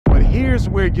here's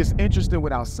where it gets interesting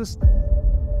with our system.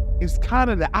 It's kind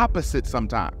of the opposite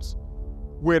sometimes,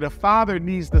 where the father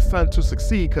needs the son to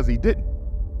succeed because he didn't.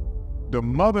 The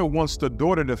mother wants the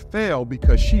daughter to fail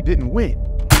because she didn't win.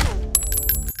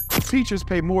 Teachers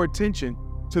pay more attention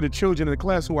to the children in the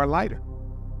class who are lighter.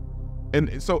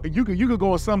 And so you could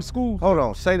go in some schools. Hold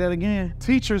on, say that again.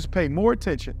 Teachers pay more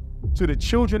attention to the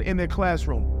children in their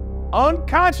classroom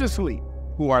unconsciously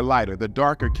who are lighter. The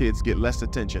darker kids get less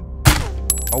attention.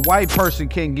 A white person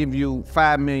can give you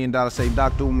 $5 million, say,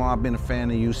 Dr. Umar, I've been a fan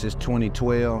of you since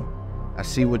 2012. I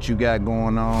see what you got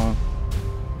going on.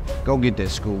 Go get that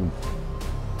school.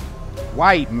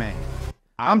 White man.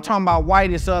 I'm talking about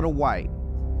whitest of the white.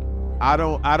 I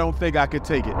don't think I could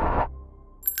take it.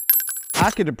 I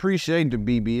could appreciate the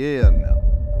BBL now.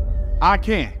 I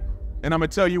can't, and I'm gonna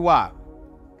tell you why.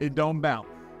 It don't bounce.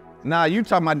 Nah, you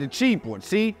talking about the cheap one,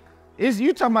 see?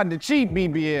 You talking about the cheap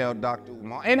BBL, Dr.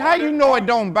 Umar. And how you know it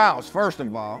don't bounce, first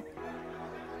of all?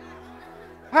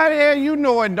 How the hell you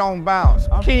know it don't bounce?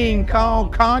 King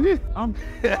Kong Kanye?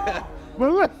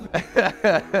 But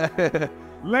listen,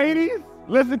 ladies,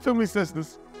 listen to me,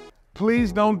 sisters.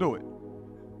 Please don't do it.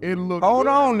 It looks Hold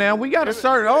on now, we got a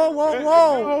certain, whoa.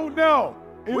 Oh no.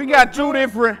 We got two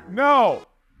different. No,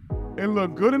 it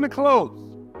look good in the clothes.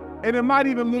 And it might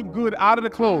even look good out of the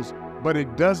clothes, but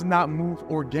it does not move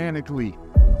organically.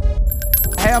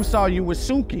 Ham saw you with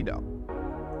Suki though.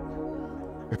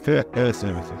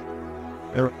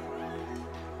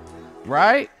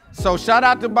 Right? So shout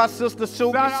out to my sister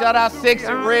Suki, shout out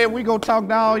Sexxy Redd. We gonna talk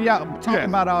to all y'all,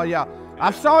 about all y'all. I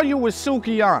saw you with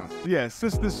Sukihana. Yeah,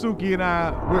 Sister Suki and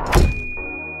I,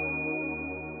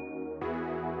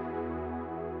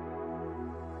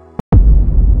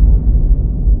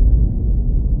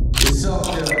 It's up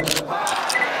there.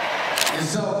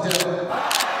 It's up there.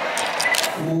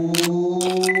 Ooh,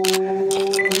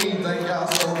 thank y'all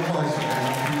so much,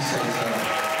 man. Appreciate y'all.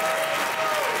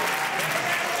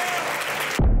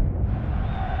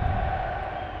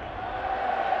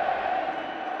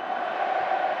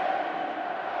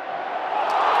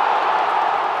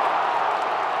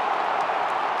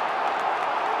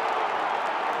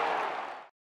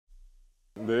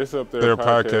 The It's Up There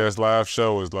podcast live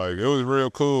show was like, it was real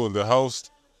cool. The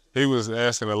host, he was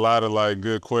asking a lot of like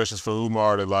good questions for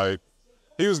Umar to like,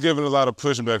 he was giving a lot of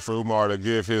pushback for Umar to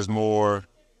give his more,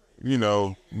 you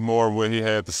know, more what he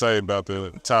had to say about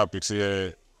the topics he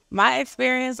had. My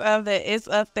experience of the It's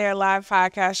Up There live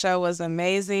podcast show was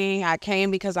amazing. I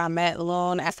came because I met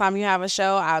Loon. Next time you have a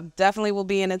show, I definitely will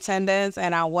be in attendance,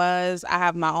 and I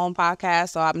have my own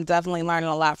podcast, so I'm definitely learning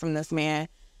a lot from this man.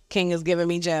 King is giving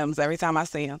me gems every time I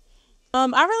see him. I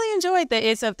really enjoyed the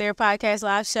It's Up There podcast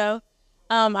live show.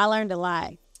 I learned a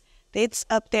lot. The It's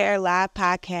Up There live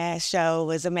podcast show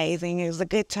was amazing. It was a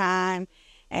good time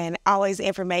and always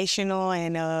informational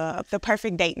and the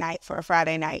perfect date night for a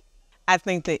Friday night. I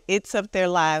think the It's Up There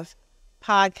live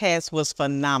podcast was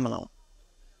phenomenal.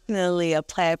 Definitely a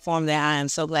platform that I am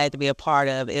so glad to be a part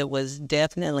of. It was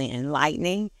definitely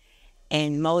enlightening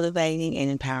and motivating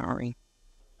and empowering.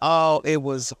 Oh, it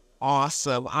was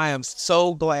awesome. I am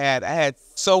so glad. I had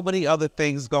so many other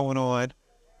things going on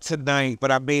tonight,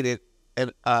 but I made it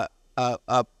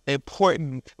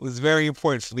important. It was very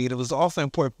important for me. And it was also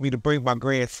important for me to bring my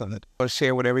grandson to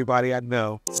share with everybody I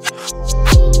know.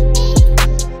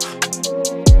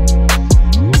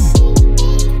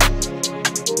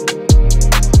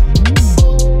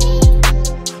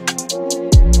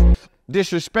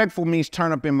 Disrespectful means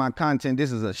turn up in my content.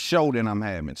 This is a show that I'm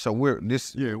having. So we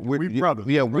brothers.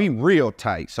 Yeah, we real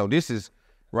tight. So this is,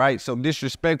 right? So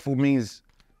disrespectful means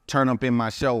turn up in my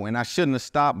show. And I shouldn't have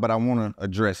stopped, but I want to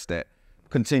address that.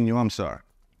 Continue, I'm sorry.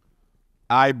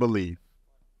 I believe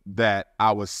that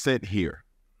I was sent here.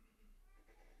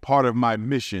 Part of my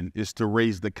mission is to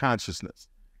raise the consciousness.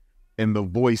 And the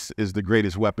voice is the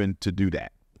greatest weapon to do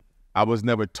that. I was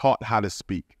never taught how to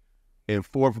speak. In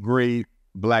 4th grade,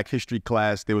 Black history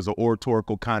class, there was an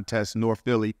oratorical contest in North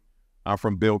Philly. I'm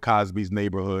from Bill Cosby's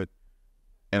neighborhood.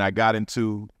 And I got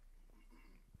into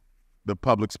the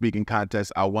public speaking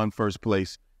contest. I won 1st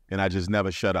place, and I just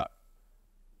never shut up.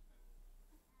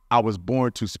 I was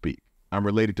born to speak. I'm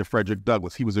related to Frederick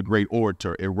Douglass. He was a great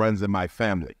orator. It runs in my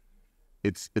family.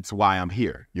 It's why I'm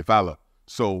here. You follow?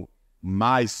 So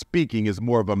my speaking is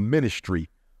more of a ministry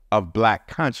of Black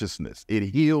consciousness. It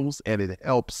heals and it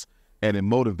helps and it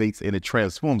motivates and it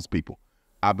transforms people.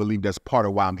 I believe that's part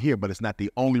of why I'm here, but it's not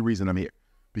the only reason I'm here,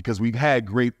 because we've had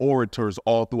great orators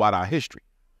all throughout our history.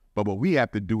 But what we have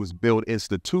to do is build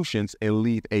institutions and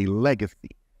leave a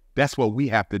legacy. That's what we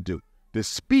have to do. The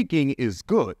speaking is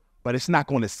good, but it's not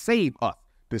going to save us.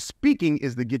 The speaking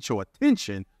is to get your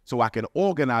attention so I can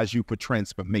organize you for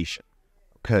transformation.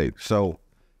 Okay, so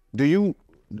do you,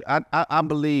 I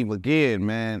believe, again,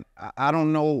 man, I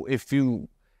don't know if you,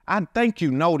 I think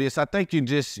you know this. I think you're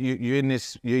in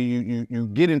this, you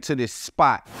get into this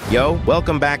spot. Yo,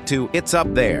 welcome back to It's Up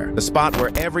There, the spot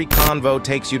where every convo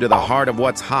takes you to the heart of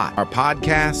what's hot. Our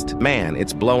podcast, man,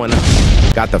 it's blowing up.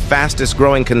 Got the fastest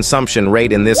growing consumption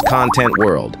rate in this content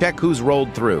world. Check who's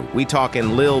rolled through. We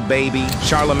talking Lil Baby,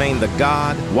 Charlemagne the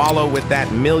God, Wallow with that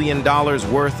 $1 million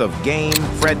worth of game,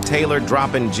 Fred Taylor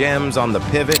dropping gems on the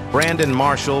pivot, Brandon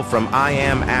Marshall from I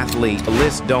Am Athlete. The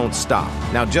list don't stop.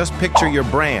 Now just picture your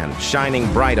brand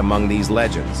shining bright among these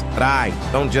legends. But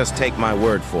don't just take my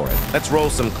word for it. Let's roll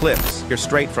some clips. You're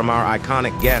straight from our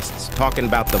iconic guests talking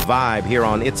about the vibe here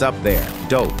on It's Up There.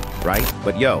 Dope, right?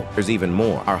 But yo, there's even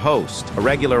more. Our host, a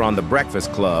regular on The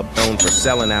Breakfast Club, known for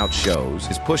selling out shows,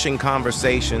 is pushing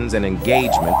conversations and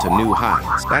engagement to new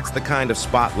heights. That's the kind of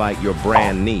spotlight your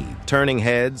brand needs. Turning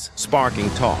heads, sparking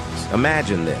talks.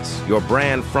 Imagine this, your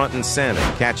brand front and center,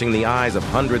 catching the eyes of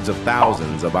hundreds of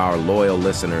thousands of our loyal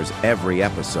listeners every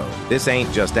episode. This ain't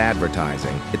just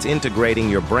advertising, it's integrating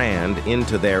your brand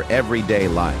into their everyday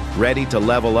life. Ready to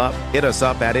level up? Hit us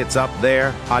up at It's Up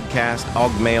There,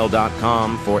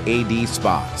 podcastogmail.com for AD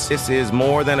spots. This is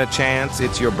more than a chance,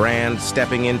 it's your brand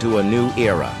stepping into a new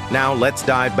era. Now let's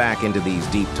dive back into these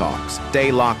deep talks.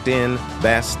 Stay locked in,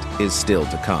 best is still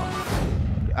to come.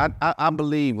 I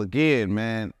believe, again,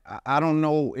 man, I don't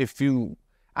know if you,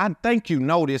 I think you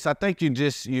know this. I think you're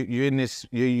in this,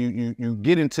 you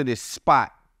get into this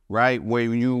spot, right, where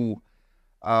you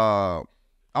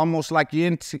almost like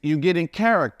you get in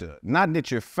character. Not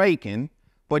that you're faking,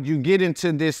 but you get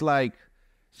into this like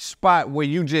spot where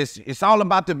you just, it's all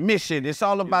about the mission. It's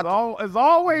all about it's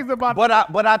always about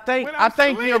but I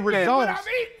think your results.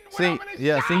 See,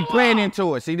 playing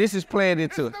into it. See, this is playing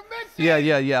into it.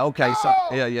 Yeah. Okay, so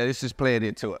this is playing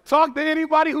into it. Talk to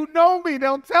anybody who know me.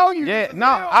 They'll tell you. Yeah, no,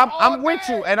 I'm with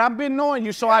you, and I've been knowing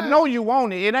you, so I know you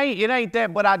want it. It ain't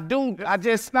that, but I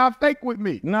just not fake with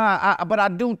me. But I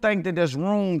do think that there's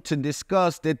room to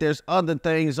discuss that there's other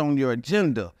things on your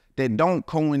agenda that don't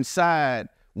coincide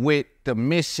with the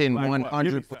mission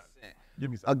 100%.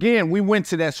 Again, we went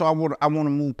to that, so I want to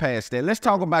move past that. Let's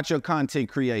talk about your content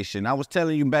creation. I was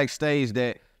telling you backstage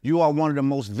that you are one of the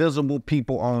most visible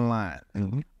people online.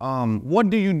 Mm-hmm. What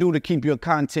do you do to keep your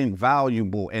content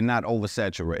valuable and not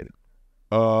oversaturated?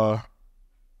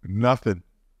 Nothing.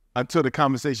 Until the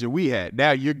conversation we had. Now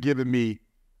you're giving me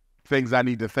things I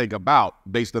need to think about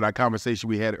based on our conversation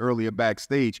we had earlier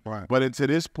backstage. Right. But until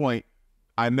this point,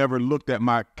 I never looked at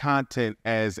my content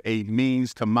as a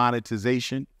means to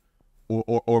monetization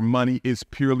or money. Is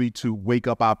purely to wake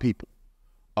up our people,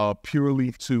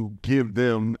 purely to give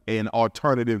them an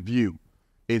alternative view.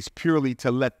 It's purely to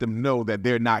let them know that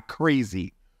they're not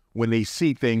crazy when they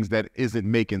see things that isn't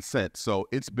making sense. So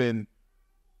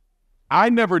I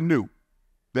never knew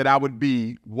that I would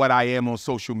be what I am on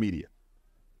social media.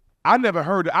 I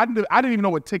didn't even know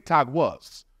what TikTok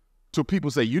was. So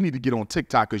people say, you need to get on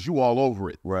TikTok because you all over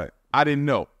it. Right. I didn't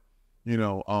know.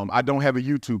 I don't have a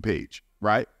YouTube page,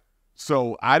 right?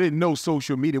 So I didn't know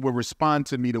social media would respond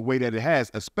to me the way that it has,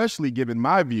 especially given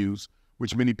my views,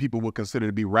 which many people would consider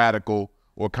to be radical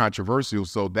or controversial.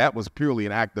 So that was purely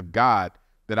an act of God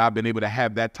that I've been able to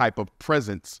have that type of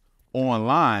presence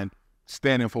online,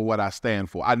 standing for what I stand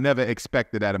for. I never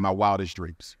expected that in my wildest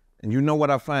dreams. And you know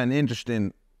what I find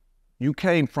interesting? You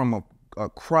came from a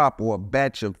crop or a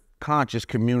batch of conscious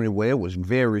community where it was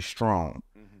very strong.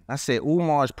 Mm-hmm. I said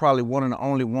Umar is probably one of the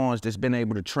only ones that's been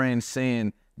able to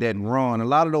transcend that run. A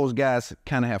lot of those guys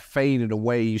kind of have faded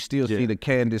away. You still see the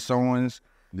Candace Owens.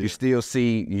 You still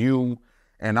see you.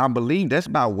 And I believe that's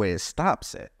about where it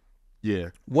stops at. Yeah.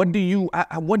 What do you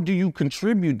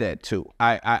contribute that to?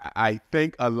 I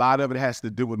think a lot of it has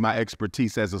to do with my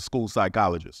expertise as a school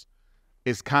psychologist.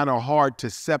 It's kind of hard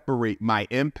to separate my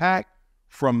impact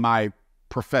from my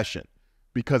profession.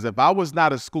 Because if I was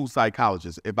not a school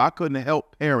psychologist, if I couldn't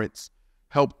help parents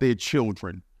help their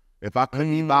children, if I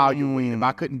couldn't evaluate, if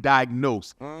I couldn't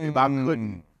diagnose, if I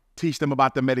couldn't teach them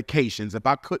about the medications, if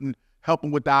I couldn't help them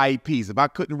with the IEPs, if I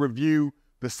couldn't review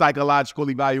the psychological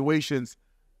evaluations,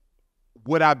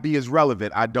 would I be as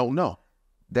relevant? I don't know.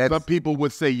 Some people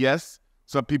would say yes.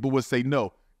 Some people would say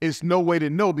no. It's no way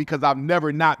to know because I've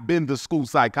never not been the school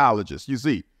psychologist, you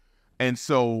see. And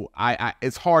so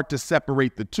it's hard to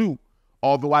separate the two.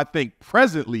 Although I think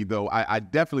presently, though, I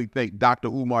definitely think Dr.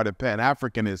 Umar the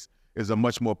Pan-Africanist is a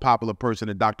much more popular person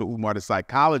than Dr. Umar the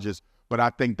psychologist. But I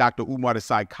think Dr. Umar the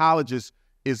psychologist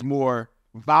is more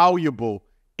valuable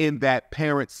in that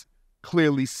parents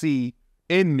clearly see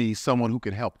in me someone who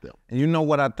can help them. And you know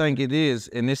what I think it is,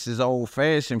 and this is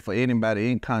old-fashioned for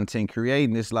anybody in content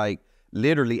creating, it's like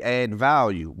literally add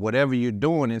value, whatever you're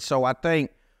doing. And so I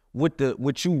think with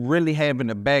you really having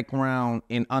a background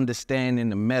in understanding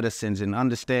the medicines and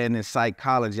understanding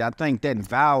psychology, I think that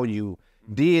value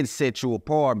did set you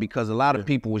apart, because a lot of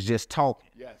people was just talking.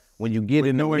 Yes. When you get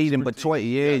in the meat and potatoes,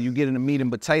 you get in the meat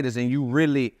and potatoes, and you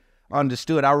really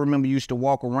understood. I remember you used to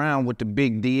walk around with the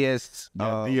big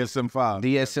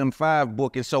DSM-5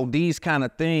 book, and so these kind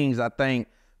of things I think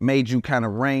made you kind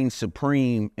of reign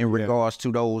supreme in regards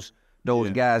to those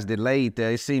guys that laid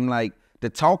there. It seemed like the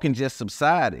talking just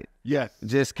subsided. Yes.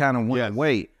 Just kind of went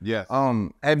away. Yes.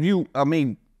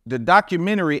 The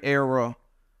documentary era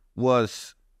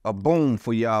was a boom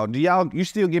for y'all. You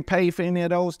still get paid for any of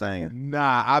those things?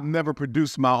 Nah, I've never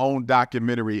produced my own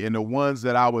documentary, and the ones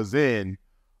that I was in,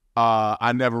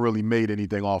 I never really made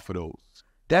anything off of those.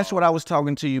 That's what I was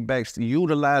talking to you back,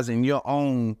 utilizing your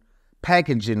own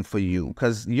packaging for you,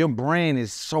 because your brand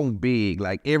is so big.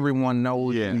 Like, everyone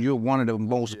knows you're one of the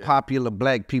most popular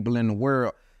black people in the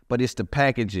world, but it's the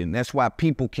packaging. That's why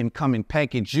people can come and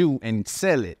package you and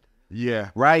sell it.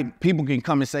 Yeah. Right? People can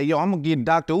come and say, yo, I'm going to get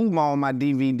Dr. Umar on my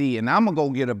DVD, and I'm going to go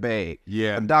get a bag.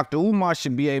 Yeah. But Dr. Umar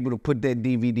should be able to put that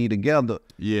DVD together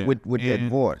with that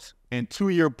voice. And to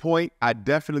your point, I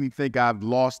definitely think I've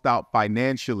lost out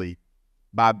financially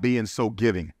by being so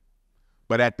giving.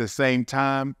 But at the same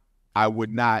time, I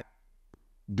would not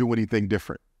do anything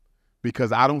different,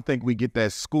 because I don't think we get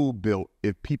that school built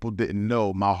if people didn't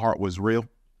know my heart was real.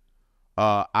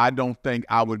 I don't think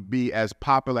I would be as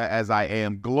popular as I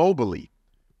am globally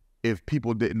if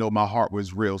people didn't know my heart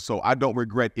was real. So I don't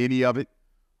regret any of it.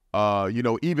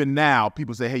 Even now,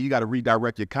 people say, hey, you got to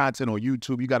redirect your content on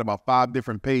YouTube. You got about 5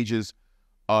 different pages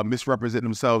misrepresenting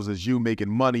themselves as you, making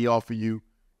money off of you.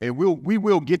 And we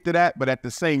will get to that. But at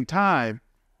the same time,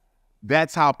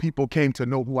 that's how people came to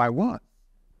know who I was,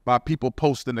 by people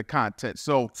posting the content.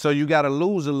 So you got to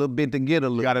lose a little bit to get a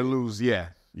little. You got to lose, yeah.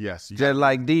 Yes. Just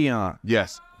like Deion.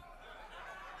 Yes.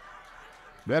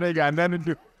 That ain't got nothing to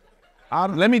do.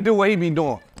 Let me do what he be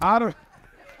doing. Cut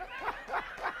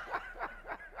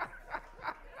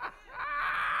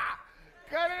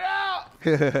it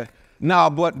out. No,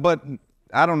 but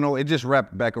I don't know. It just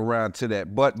wrapped back around to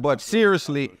that. But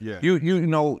seriously,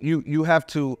 you have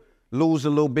to lose a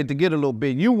little bit to get a little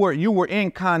bit. You were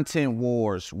in content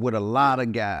wars with a lot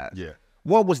of guys. Yeah.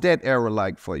 What was that era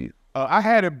like for you? I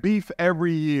had a beef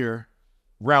every year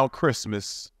around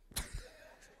Christmas.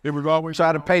 It was always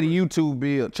try to pay the YouTube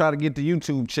bill, try to get the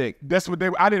YouTube check. That's what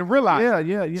I didn't realize.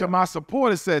 Yeah. So my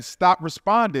supporters said, stop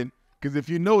responding, because if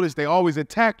you notice, they always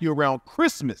attack you around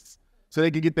Christmas so they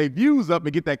can get their views up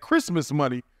and get that Christmas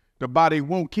money to buy their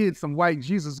one kid some white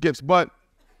Jesus gifts. But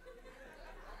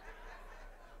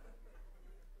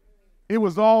it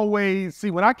was always,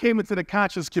 see, when I came into the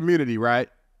conscious community, right,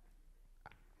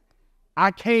 I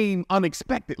came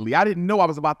unexpectedly. I didn't know I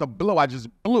was about to blow. I just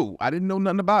blew. I didn't know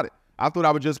nothing about it. I thought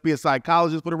I would just be a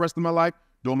psychologist for the rest of my life,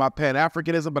 doing my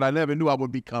Pan-Africanism, but I never knew I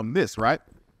would become this, right?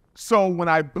 So when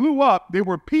I blew up, there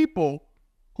were people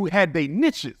who had their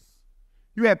niches.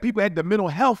 You had people who had the mental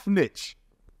health niche,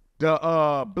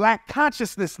 the black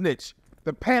consciousness niche,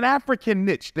 the Pan-African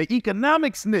niche, the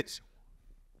economics niche.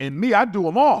 And me, I do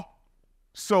them all.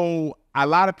 So a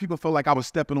lot of people felt like I was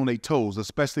stepping on their toes,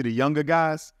 especially the younger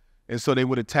guys. And so they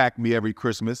would attack me every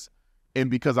Christmas. And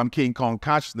because I'm King Kong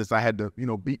consciousness, I had to,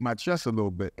 beat my chest a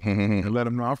little bit and let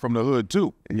them know I'm from the hood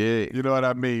too. Yeah. You know what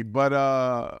I mean?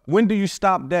 But when do you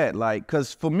stop that? Like,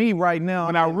 because for me right now,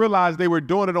 when I realized they were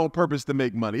doing it on purpose to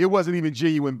make money, it wasn't even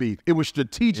genuine beef. It was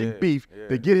strategic beef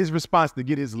to get his response, to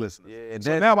get his listeners. Yeah,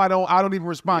 so now I don't even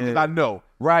respond because I know.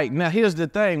 Right. Now, here's the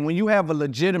thing. When you have a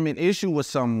legitimate issue with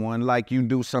someone, like you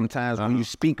do sometimes when you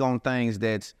speak on things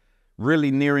that's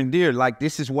really near and dear, like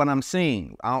this is what I'm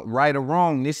seeing, right or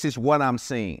wrong, this is what I'm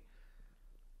seeing.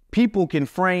 People can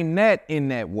frame that in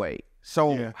that way.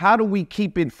 So how do we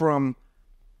keep it from,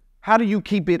 how do you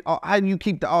keep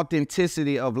the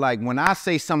authenticity of, like, when I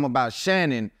say something about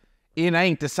Shannon, it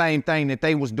ain't the same thing that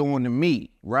they was doing to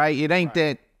me, right? It ain't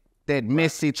that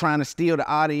messy trying to steal the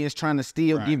audience, trying to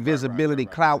steal, give visibility,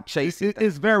 clout chasing.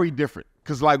 It's very different.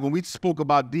 Because like when we spoke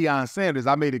about Deion Sanders,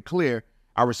 I made it clear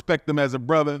I respect him as a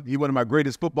brother. He's one of my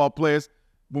greatest football players.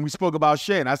 When we spoke about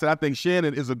Shannon, I said, I think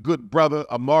Shannon is a good brother,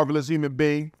 a marvelous human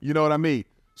being. You know what I mean?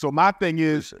 So my thing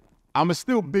is, I'm going to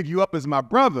still big you up as my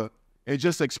brother and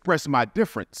just express my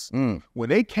difference. When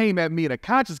they came at me in a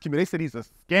conscious community, they said he's a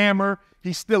scammer.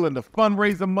 He's stealing the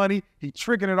fundraiser money. He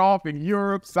tricking it off in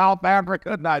Europe, South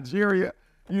Africa, Nigeria,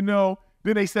 Then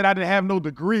they said I didn't have no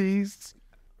degrees.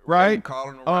 right?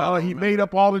 He made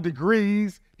up all the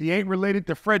degrees. He ain't related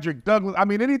to Frederick Douglass. I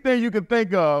mean, anything you can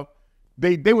think of,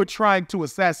 they were trying to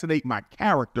assassinate my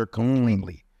character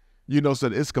completely. You know, so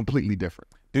it's completely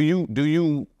different.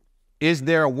 Is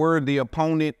there a worthy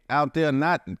opponent out there?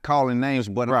 Not calling names,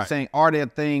 but I'm saying, are there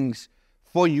things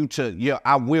for you to, yeah,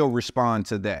 I will respond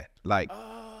to that? Like,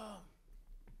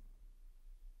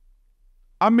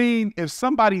 I mean, if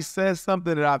somebody says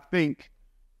something that I think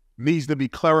needs to be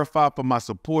clarified for my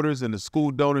supporters and the school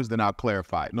donors, then I'll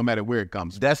clarify it, no matter where it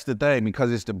comes from. That's the thing,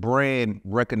 because it's the brand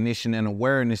recognition and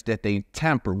awareness that they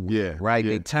tamper with, right?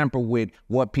 They tamper with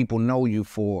what people know you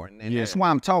for. And that's why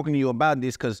I'm talking to you about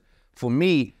this, because for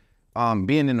me,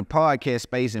 being in the podcast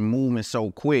space and moving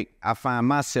so quick, I find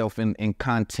myself in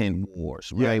content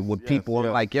wars, right? Where people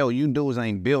are like, yo, you dudes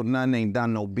ain't built nothing, ain't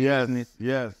done no business.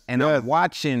 And I'm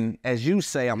watching, as you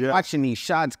say, I'm watching these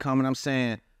shots coming. I'm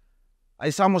saying,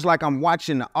 it's almost like I'm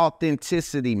watching the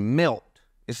authenticity melt.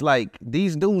 It's like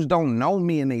these dudes don't know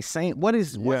me and they saying,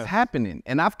 what's happening?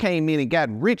 And I've came in and got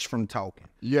rich from talking.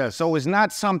 So it's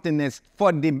not something that's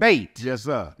for debate. Yes,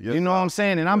 sir. You know what I'm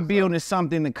saying? And I'm building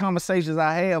something, the conversations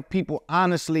I have, people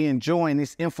honestly enjoying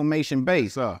this information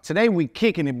base. Today we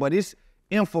kicking it, but it's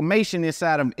information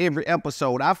inside of every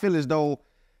episode. I feel as though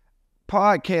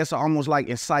podcasts are almost like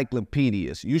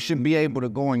encyclopedias. You should be able to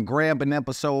go and grab an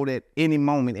episode at any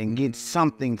moment and get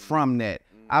something from that.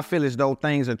 I feel as though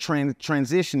things are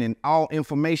transitioning. All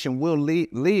information will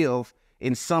live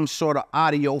in some sort of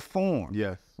audio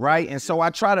form. Right? And so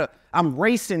I'm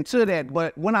racing to that.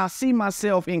 But when I see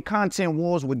myself in content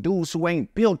wars with dudes who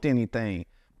ain't built anything,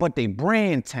 but they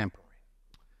brand tampering.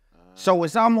 So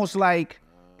it's almost like,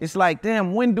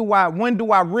 damn, when do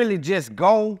I really just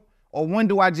go? Or when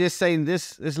do I just say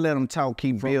this, let's let them talk,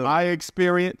 keep building? From my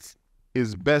experience,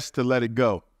 it's best to let it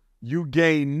go. You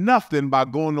gain nothing by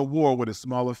going to war with a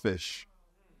smaller fish.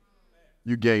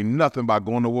 You gain nothing by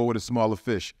going to war with a smaller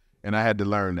fish. And I had to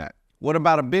learn that. What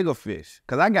about a bigger fish?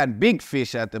 Because I got big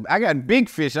fish out there. I got big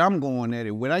fish I'm going at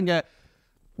it with.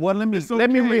 Well, let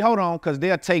me hold on, because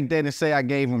they'll take that and say I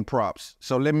gave them props.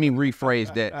 So let me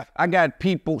rephrase that. I got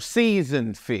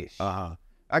seasoned fish.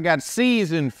 I got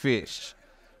seasoned fish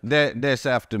that's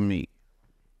after me.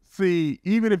 See,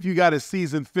 even if you got a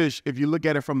seasoned fish, if you look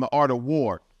at it from the art of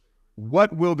war,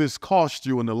 what will this cost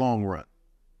you in the long run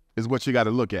is what you got to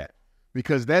look at.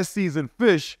 Because that seasoned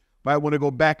fish might want to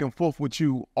go back and forth with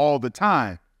you all the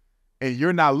time, and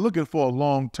you're not looking for a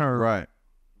long-term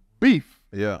beef.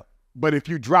 But if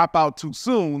you drop out too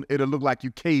soon, it'll look like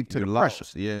you caved to the pressure.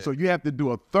 So you have to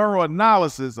do a thorough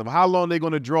analysis of how long they're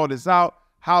going to draw this out,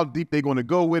 how deep they're going to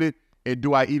go with it, and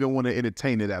do I even want to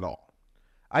entertain it at all?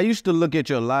 I used to look at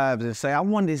your lives and say, I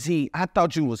wonder I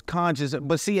thought you was conscious.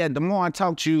 But see, the more I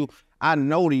talk to you, I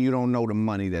know that you don't know the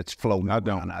money that's floating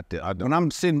around out there. When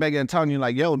I'm sitting back there and telling you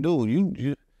like, yo,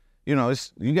 dude, you know,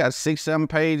 you got 6-7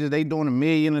 pages, they doing $1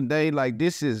 million a day. Like,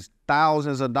 this is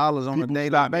thousands of dollars on a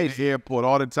daily basis. At the airport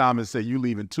all the time and say, you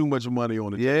leaving too much money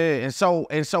on the and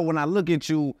so when I look at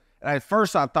you, at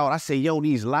first I said, yo,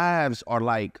 these lives are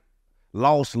like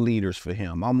lost leaders for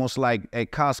him. Almost like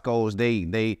at Costco's,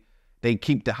 they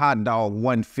keep the hot dog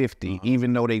 $150,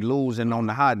 even though they losing on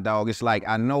the hot dog. It's like,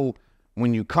 I know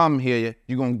when you come here,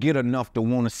 you're going to get enough to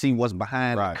want to see what's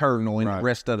behind the curtain or in the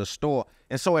rest of the store.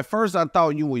 And so at first I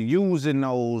thought you were using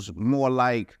those more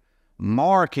like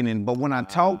marketing, but when I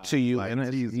talk to you, like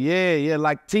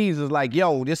like teasers, like,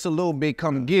 yo, just a little bit,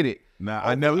 come get it. Nah,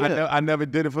 I never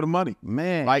did it for the money.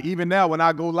 Man. Like, even now when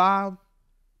I go live,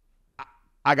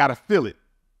 I got to feel it.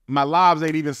 My lives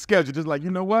ain't even scheduled. Just like,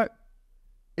 you know what?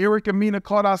 Eric and Mina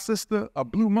caught our sister a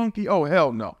blue monkey? Oh,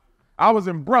 hell no. I was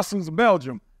in Brussels,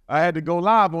 Belgium. I had to go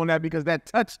live on that because that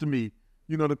touched me.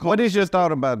 You know, what is your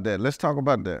thought about that? Let's talk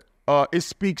about that. It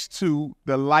speaks to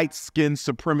the light-skin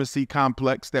supremacy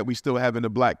complex that we still have in the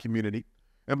black community.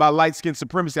 And by light-skin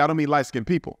supremacy, I don't mean light-skinned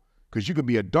people, because you could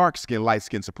be a dark-skinned,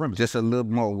 light-skinned supremacist. Just a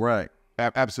little more, right.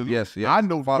 Absolutely. Yes. I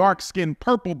know dark-skinned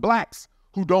purple blacks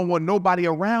who don't want nobody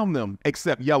around them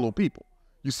except yellow people.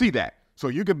 You see that? So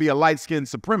you could be a light-skinned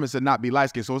supremacist and not be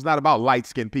light-skinned. So it's not about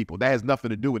light-skinned people. That has nothing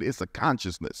to do with it. It's a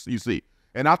consciousness, you see.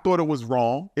 And I thought it was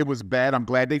wrong. It was bad. I'm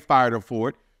glad they fired her for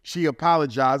it. She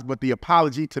apologized, but the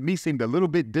apology to me seemed a little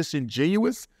bit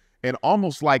disingenuous and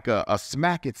almost like a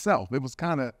smack itself. It was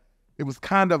kind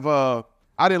of,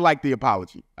 I didn't like the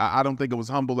apology. I don't think it was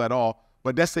humble at all,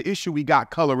 but that's the issue. We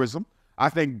got colorism. I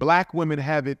think black women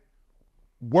have it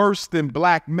worse than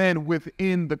black men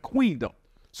within the queendom.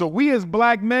 So we as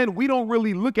black men, we don't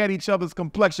really look at each other's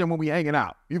complexion when we hanging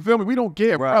out. You feel me? We don't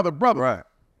care, brother. Right.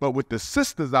 But with the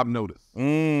sisters, I've noticed,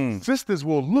 sisters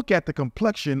will look at the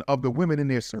complexion of the women in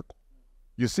their circle.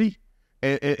 You see?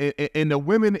 And the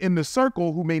women in the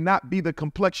circle who may not be the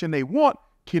complexion they want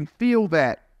can feel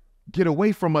that get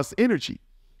away from us energy.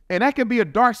 And that can be a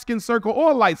dark-skinned circle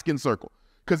or a light-skinned circle.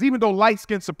 Because even though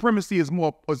light-skinned supremacy is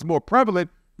more prevalent,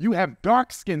 you have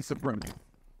dark-skinned supremacy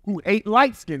who hate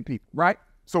light-skinned people, right?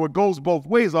 So it goes both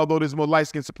ways, although there's more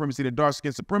light-skinned supremacy than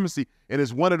dark-skinned supremacy. And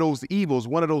it's one of those evils,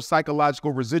 one of those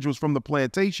psychological residuals from the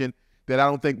plantation that I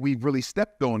don't think we've really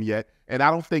stepped on yet. And I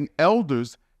don't think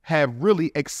elders have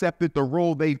really accepted the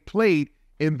role they've played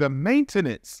in the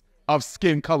maintenance of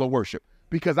skin color worship.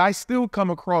 Because I still come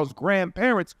across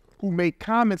grandparents who make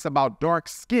comments about dark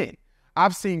skin.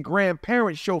 I've seen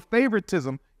grandparents show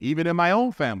favoritism, even in my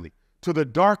own family, to the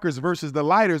darkers versus the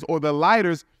lighters, or the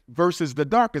lighters versus the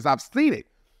darkers. I've seen it.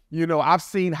 You know, I've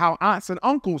seen how aunts and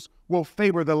uncles will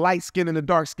favor the light skin and the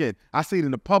dark skin. I see it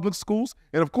in the public schools.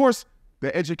 And of course,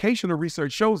 the educational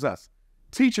research shows us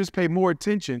teachers pay more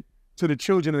attention to the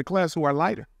children in the class who are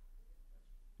lighter.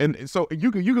 And so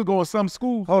you could go in some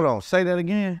schools. Hold on, say that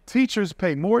again. Teachers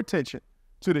pay more attention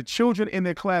to the children in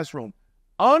their classroom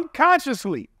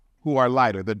unconsciously who are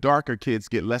lighter. The darker kids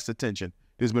get less attention.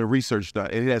 There's been research done.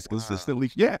 It has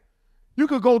consistently, yeah. You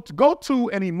could go to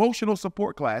an emotional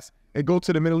support class and go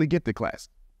to the mentally gifted class.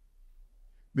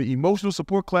 The emotional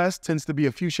support class tends to be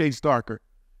a few shades darker,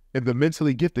 and the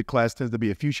mentally gifted class tends to be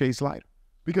a few shades lighter.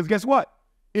 Because guess what?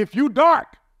 If you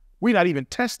dark, we're not even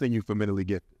testing you for mentally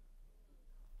gifted.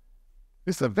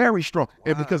 It's a very strong,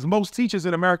 and because most teachers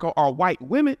in America are white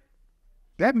women,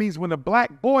 that means when a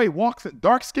black boy walks, a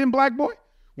dark-skinned black boy,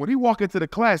 when he walks into the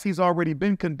class, he's already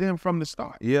been condemned from the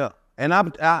start. Yeah, and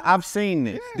I've seen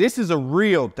this. Yeah. This is a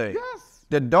real thing. Yes.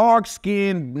 The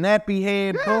dark-skinned,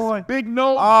 nappy-head boy. Big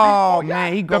nose. Oh,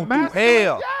 man, he go through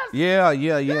hell. Yes.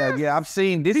 Yeah. I've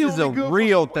seen this is a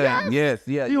real thing. Yes.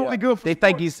 He only good for They sports.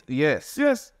 think he's,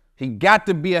 Yes. He got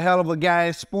to be a hell of a guy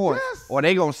in sports. Yes. Or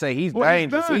they gonna say he's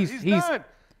dangerous. He's done.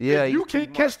 Yeah. If you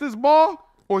can't catch this ball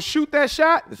or shoot that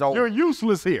shot, you're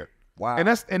useless here. Wow.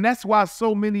 And that's why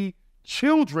so many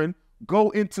children go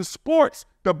into sports,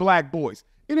 the black boys.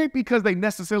 It ain't because they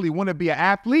necessarily want to be an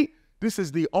athlete. This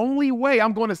is the only way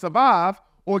I'm going to survive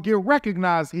or get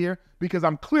recognized here, because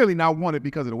I'm clearly not wanted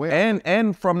because of the way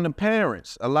and from the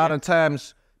parents. A lot of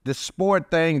times the sport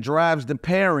thing drives the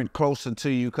parent closer to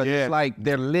you, because it's like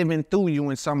they're living through you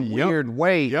in some weird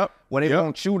way where they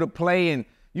want you to play, and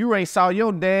you ain't saw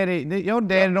your daddy. Your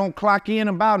daddy don't clock in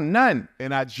about nothing.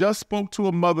 And I just spoke to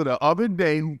a mother the other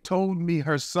day who told me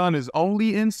her son is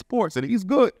only in sports, and he's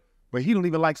good, but he don't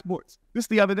even like sports. This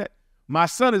the other day. My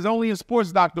son is only in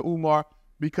sports, Dr. Umar,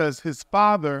 because his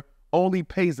father only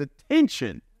pays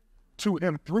attention to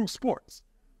him through sports.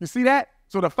 You see that?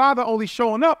 So the father only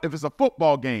showing up if it's a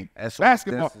football game,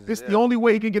 basketball. It's the only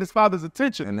way he can get his father's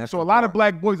attention. And so a lot of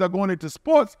black boys are going into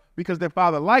sports because their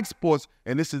father likes sports,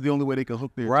 and this is the only way they can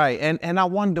hook their attention. And I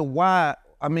wonder why.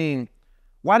 I mean,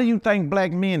 why do you think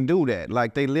black men do that?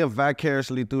 Like, they live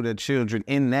vicariously through their children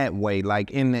in that way,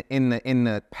 like in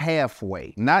the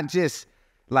pathway, not just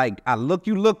like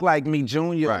you look like me,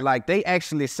 Junior. Right. Like, they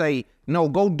actually say, no,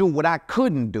 go do what I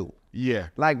couldn't do. Yeah.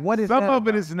 Like, what is some that of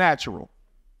about? It is natural.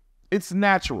 It's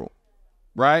natural,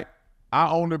 right? I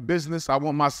own a business. I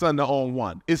want my son to own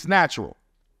one. It's natural.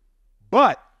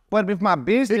 But if my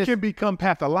business, it can become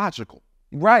pathological.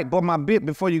 Right, but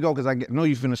before you go, because I know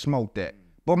you finna smoke that.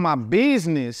 But my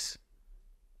business,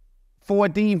 for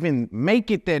it to even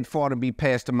make it that far to be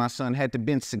passed to my son, had to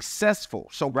been successful.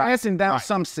 So passing down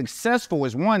something successful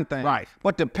is one thing. Right.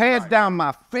 But to pass down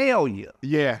my failure.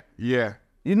 Yeah.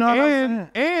 You know what I'm saying?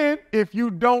 And if you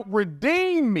don't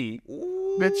redeem me,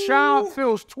 the child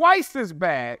feels twice as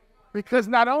bad, because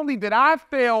not only did I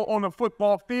fail on the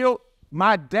football field,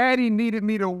 my daddy needed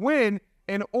me to win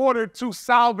in order to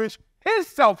salvage his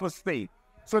self-esteem.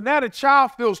 So now the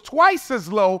child feels twice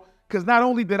as low, because not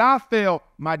only did I fail,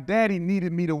 my daddy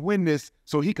needed me to win this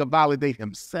so he could validate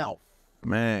himself.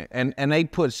 Man, and they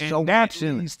put so much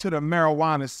in to the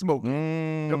marijuana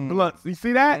smoking, the blunts. You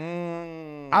see that?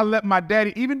 I let my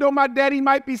daddy, even though my daddy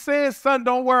might be saying, son,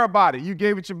 don't worry about it. You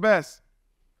gave it your best.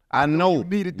 I know. You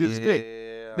needed this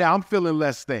dick. Now I'm feeling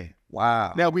less than.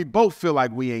 Wow. Now we both feel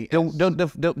like we ain't.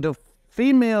 The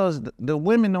females, the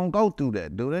women don't go through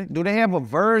that, do they? Do they have a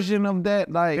version of that?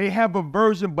 Like, they have a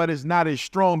version, but it's not as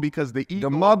strong, because the ego. The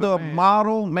mother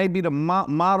model, maybe the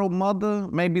model mother,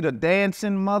 maybe the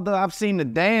dancing mother. I've seen the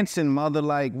dancing mother,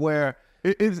 like, where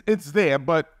it's there,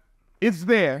 but it's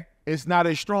there. It's not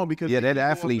as strong, because that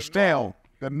athlete's strong.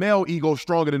 The male ego is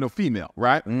stronger than the female,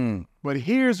 right? But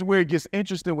here's where it gets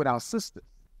interesting with our sisters.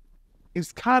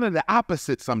 It's kind of the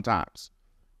opposite sometimes,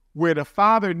 where the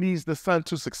father needs the son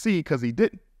to succeed because he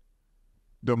didn't.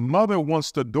 The mother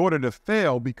wants the daughter to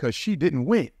fail because she didn't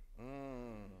win.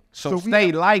 So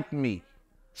stay like me.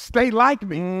 Stay like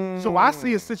me. So I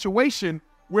see a situation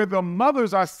where the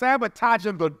mothers are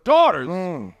sabotaging the daughters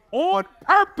on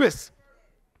purpose.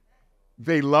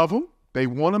 They love them. They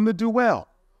want them to do well.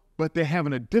 But they're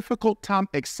having a difficult time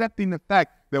accepting the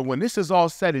fact that when this is all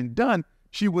said and done,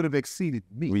 she would have exceeded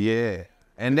me. Yeah.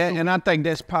 And I think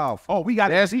that's powerful. Oh, we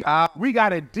got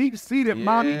a deep-seated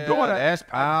mommy-daughter. That's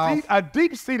powerful. A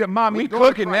deep-seated mommy-daughter. We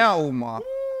cooking now, Umar.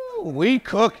 We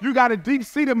cook. You got a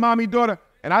deep-seated mommy-daughter.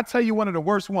 And I tell you one of the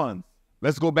worst ones.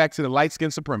 Let's go back to the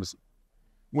light-skin supremacy.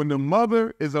 When the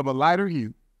mother is of a lighter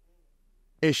hue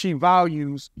and she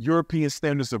values European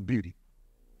standards of beauty.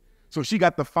 So she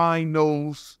got the fine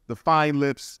nose, the fine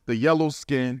lips, the yellow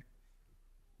skin,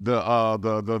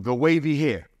 the wavy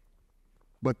hair.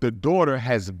 But the daughter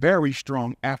has very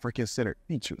strong African-centered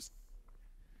features.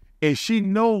 And she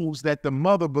knows that the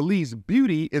mother believes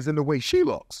beauty is in the way she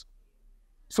looks.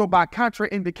 So by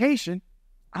contraindication,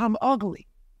 I'm ugly.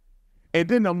 And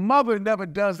then the mother never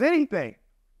does anything.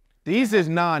 These is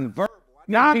nonverbal.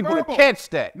 People to catch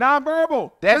that.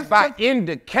 Nonverbal. That's by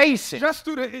indication. Just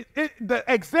through the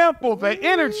example, the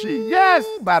energy. Yes.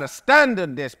 By the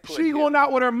standard that's put She going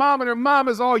out with her mom, and her mom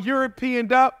is all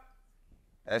Europeaned up.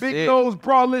 That's big nose,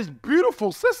 broad lips,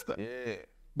 beautiful sister. Yeah.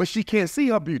 But she can't see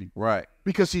her beauty. Right.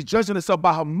 Because she's judging herself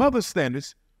by her mother's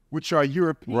standards, which are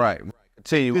European. Right.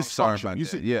 Continue. I'm sorry about you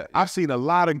that. See, I've seen a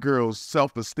lot of girls'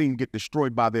 self-esteem get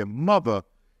destroyed by their mother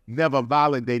never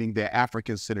validating their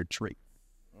African-centered trait.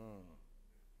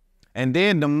 And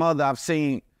then the mother I've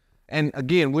seen, and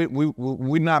again,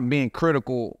 we're not being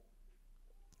critical.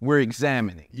 We're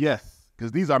examining. Yes,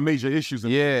 because these are major issues.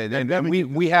 And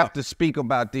we have to speak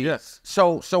about these. Yes.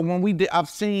 So when we did, I've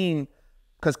seen,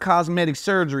 because cosmetic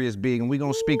surgery is big, and we're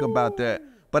gonna speak about that.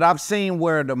 But I've seen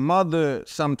where the mother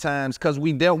sometimes, because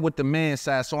we dealt with the man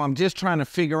side, so I'm just trying to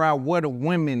figure out what the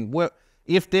women,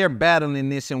 if they're battling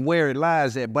this and where it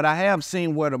lies at. But I have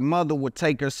seen where the mother would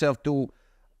take herself through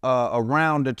a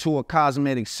round or two of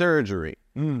cosmetic surgery,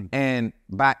 and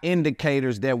by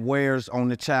indicators that wears on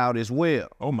the child as well.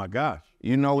 Oh my gosh.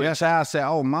 You know, the child said,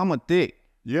 oh, mama thick.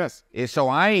 Yes. And so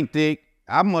I ain't thick.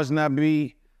 I must not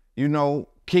be,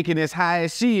 kicking as high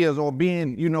as she is or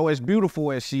being, as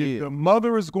beautiful as she is. The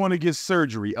mother is going to get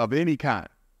surgery of any kind,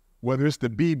 whether it's the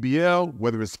BBL,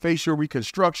 whether it's facial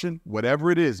reconstruction, whatever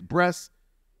it is, breasts,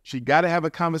 she got to have a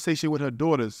conversation with her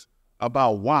daughters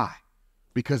about why.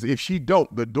 Because if she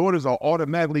don't, the daughters are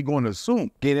automatically going to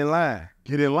assume. Get in line.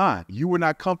 Get in line. You were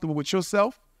not comfortable with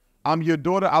yourself. I'm your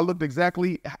daughter. I looked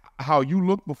exactly how you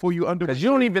looked before you underwent. Because you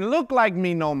don't even look like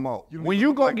me no more. When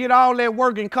you go get all that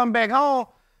work and come back home,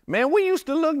 man, we used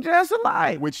to look just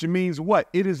alike. Which means what?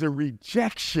 It is a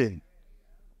rejection.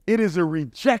 It is a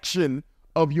rejection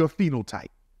of your phenotype.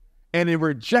 And in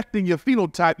rejecting your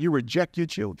phenotype, you reject your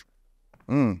children.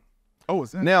 Oh,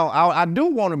 is that? Now, I do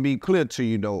want to be clear to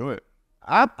you, though. Go ahead.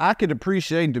 I could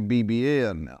appreciate the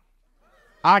BBL now.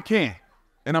 I can.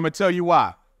 And I'm going to tell you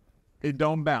why. It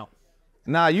don't bounce.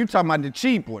 Nah, you talking about the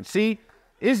cheap one. See,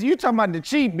 you talking about the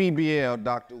cheap BBL,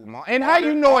 Dr. Umar. And how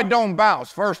you know it don't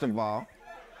bounce, first of all?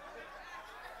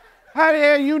 How the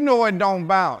hell you know it don't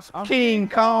bounce? King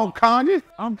Kong Kanye?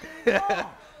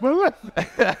 But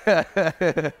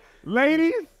listen,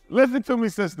 ladies, listen to me,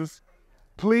 sisters.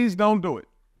 Please don't do it.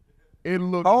 It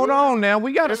looks Hold good. on now.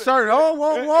 We got a certain. Whoa.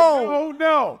 Oh,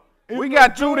 no. We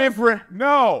got two different.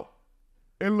 No.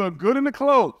 It look good in the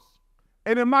clothes.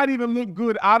 And it might even look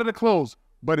good out of the clothes,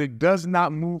 but it does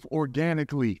not move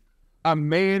organically. A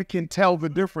man can tell the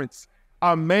difference.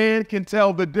 A man can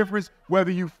tell the difference whether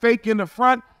you fake in the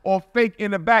front or fake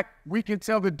in the back. We can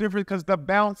tell the difference because the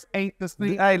bounce ain't the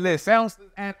same. Hey, listen. Bounce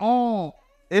at all.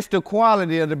 It's the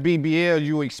quality of the BBL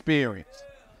you experience.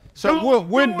 So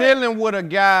we're dealing with a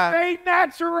guy. Stay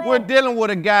natural. We're dealing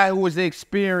with a guy who has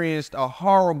experienced a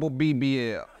horrible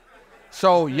BBL.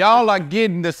 So y'all are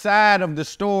getting the side of the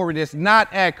story that's not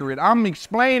accurate. I'm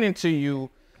explaining to you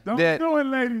that. Don't do it,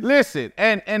 ladies. Listen,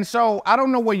 and so I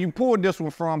don't know where you pulled this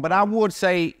one from, but I would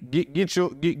say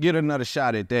get another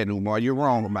shot at that, Umar. You're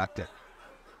wrong about that.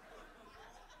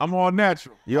 I'm all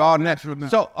natural. You're all natural now.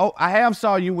 So I have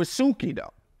saw you with Suki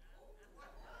though.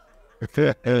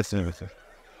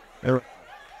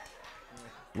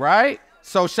 Right?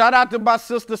 So shout out to my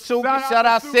sister Suki. Shout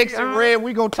out Sexxy Redd.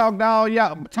 We gonna talk to all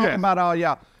y'all. About all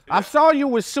y'all. I saw you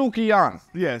with Sukihana.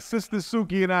 Yeah, Sister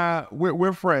Suki and I,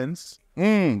 we're friends.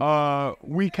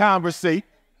 We conversate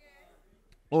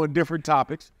on different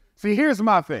topics. See, here's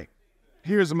my thing.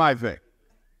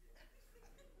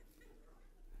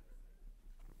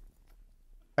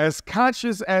 As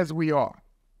conscious as we are,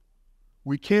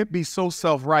 We can't be so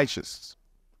self-righteous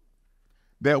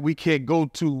that we can't go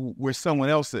to where someone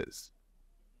else is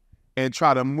and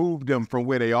try to move them from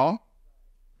where they are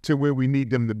to where we need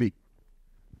them to be.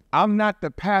 I'm not the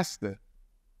pastor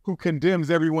who condemns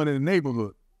everyone in the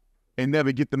neighborhood and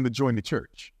never get them to join the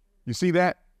church. You see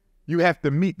that? You have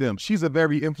to meet them. She's a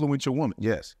very influential woman.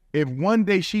 Yes. If one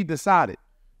day she decided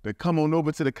to come on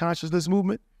over to the consciousness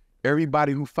movement,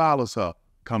 everybody who follows her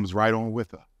comes right on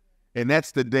with her. And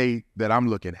that's the day that I'm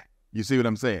looking at. You see what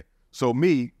I'm saying? So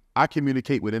me, I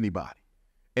communicate with anybody.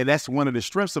 And that's one of the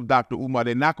strengths of Dr. Umar.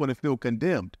 They're not going to feel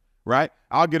condemned, right?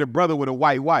 I'll get a brother with a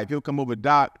white wife. He'll come over,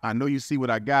 Doc, I know you see what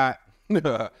I got.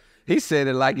 He said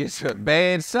it like it's a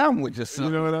bad sandwich or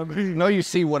something. You know what I mean? No, you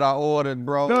see what I ordered,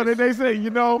 bro. No, they say, you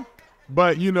know,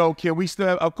 but, you know, can we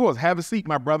still, of course, have a seat,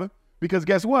 my brother? Because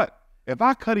guess what? If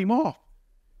I cut him off,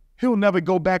 he'll never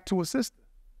go back to a sister.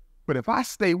 But if I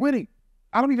stay with him,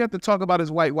 I don't even have to talk about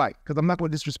his white wife because I'm not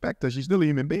going to disrespect her. She's still a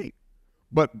human being.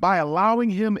 But by allowing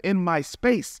him in my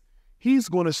space, he's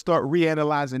going to start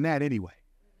reanalyzing that anyway.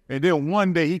 And then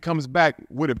one day he comes back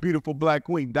with a beautiful black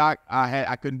queen. Doc,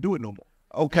 I couldn't do it no more.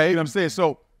 Okay. You know what I'm saying?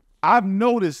 So I've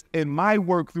noticed in my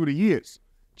work through the years,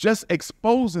 just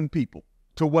exposing people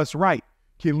to what's right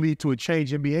can lead to a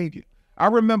change in behavior. I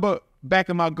remember back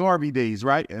in my Garvey days,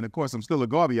 right? And of course, I'm still a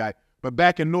Garveyite, but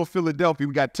back in North Philadelphia,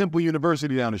 we got Temple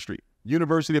University down the street,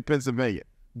 University of Pennsylvania,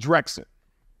 Drexel.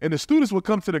 And the students would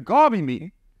come to the Garvey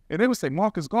meeting and they would say,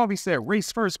 Marcus Garvey said,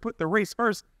 race first, put the race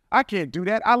first. I can't do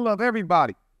that. I love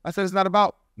everybody. I said, it's not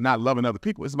about not loving other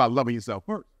people. It's about loving yourself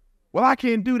first. Well, I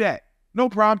can't do that. No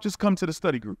problem. Just come to the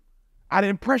study group. I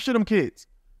didn't pressure them kids.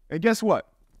 And guess what?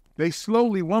 They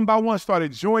slowly, one by one,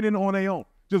 started joining on their own.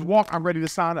 Just walk, I'm ready to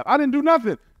sign up. I didn't do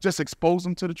nothing. Just expose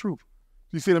them to the truth.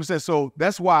 You see what I'm saying? So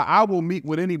that's why I will meet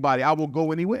with anybody. I will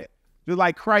go anywhere. Just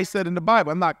like Christ said in the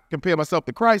Bible. I'm not comparing myself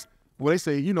to Christ. Well, they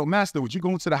say, you know, Master, would you go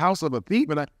into the house of a thief?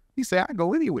 And he said, I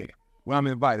go anywhere when I'm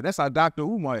invited. That's how Dr.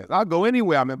 Umar is. I'll go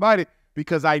anywhere I'm invited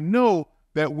because I know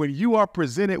that when you are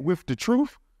presented with the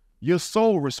truth, your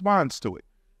soul responds to it.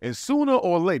 And sooner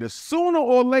or later,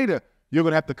 you're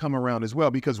going to have to come around as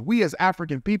well because we as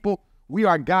African people, we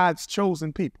are God's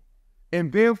chosen people.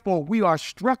 And therefore, we are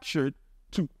structured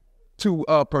to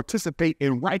participate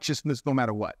in righteousness no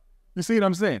matter what. You see what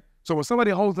I'm saying? So when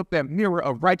somebody holds up that mirror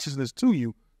of righteousness to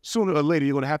you, sooner or later,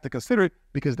 you're going to have to consider it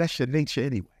because that's your nature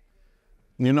anyway.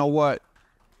 You know what?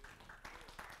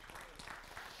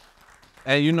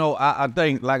 And you know, I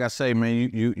think, like I say, man,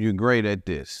 you're great at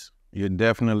this. You're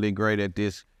definitely great at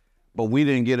this. But we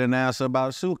didn't get an answer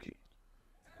about Suki.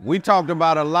 We talked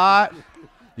about a lot.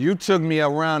 You took me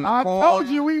around the corner. I told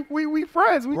you we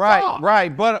friends. We talk.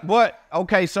 Right. But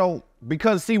okay, so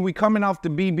because see, we coming off the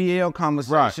BBL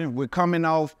conversation. Right. We're coming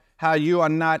off how you are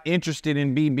not interested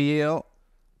in BBL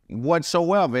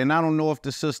whatsoever. And I don't know if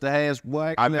the sister has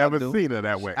what. I've never seen her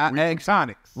that way.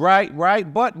 Tonics.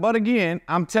 Right. But again,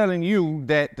 I'm telling you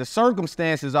that the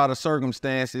circumstances are the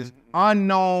circumstances,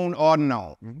 unknown or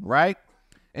known, right?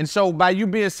 And so by you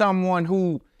being someone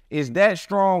who is that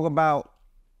strong about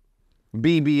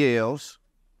BBLs,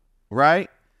 right?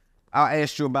 I'll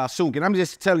ask you about Suki. And I'm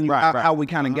just telling you how we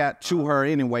kind of got to her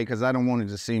anyway, because I don't want it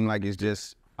to seem like it's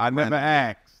just. I never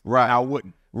asked. Right. I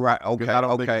wouldn't. Right, okay, I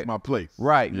don't think it's my place.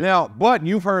 Right. Yeah. Now, but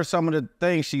you've heard some of the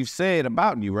things she's said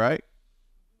about you, right?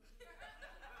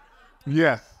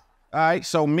 Yes. All right,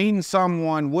 so meeting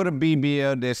someone with a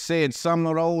BBL that said some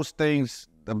of those things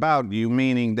about you,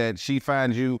 meaning that she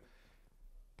finds you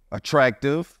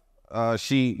attractive,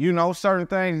 she, you know, certain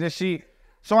things that she,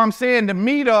 so I'm saying the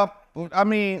meetup, I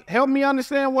mean, help me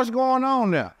understand what's going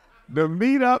on there. The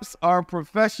meetups are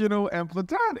professional and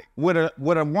platonic. With a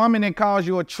woman that calls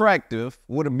you attractive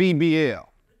with a BBL.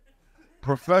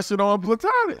 Professional and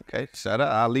platonic. Okay, shout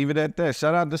out. I'll leave it at that.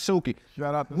 Shout out to Suki.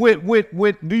 Shout out to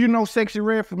Suki. Do you know Sexxy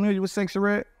Redd? Familiar with Sexxy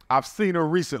Redd? I've seen her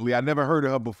recently. I never heard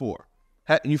of her before.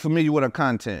 You familiar with her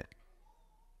content?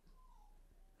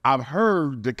 I've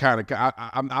heard the kind of,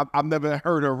 I've never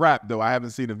heard her rap though. I haven't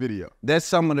seen a video. That's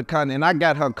some of the content, and I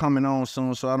got her coming on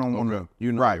soon, so I don't want to,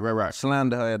 you know, right,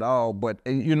 slander her at all. But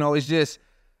you know, it's just,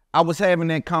 I was having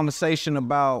that conversation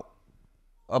about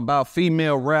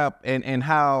female rap and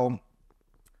how,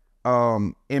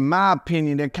 in my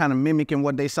opinion, they're kind of mimicking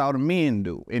what they saw the men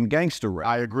do in gangster rap.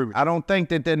 I agree with you. I don't think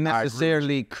that they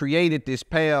necessarily created this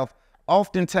path.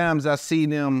 Oftentimes, I see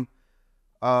them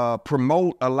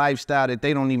promote a lifestyle that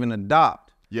they don't even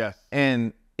adopt. Yes.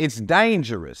 And it's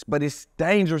dangerous, but it's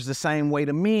dangerous the same way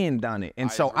the men done it.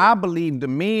 And I believe the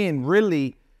men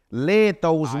really led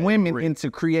those women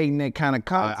into creating that kind of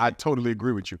content. I totally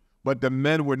agree with you. But the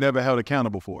men were never held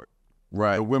accountable for it.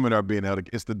 Right. The women are being held.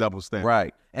 It's the double standard.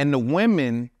 Right. And the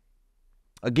women,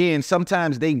 again,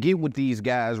 sometimes they get with these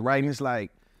guys, right? And it's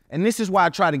like, and this is why I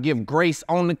try to give grace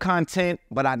on the content,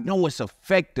 but I know it's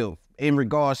effective in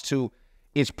regards to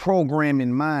its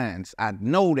programming minds. I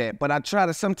know that, but I try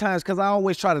to sometimes, because I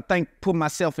always try to put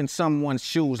myself in someone's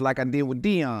shoes like I did with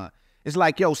Deion. It's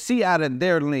like, yo, see out of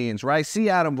their lens, right? See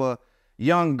out of a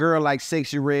young girl like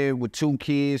Sexxy Redd with 2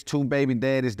 kids, 2 baby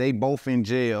daddies, they both in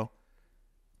jail,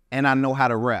 and I know how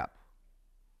to rap.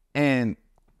 And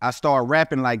I start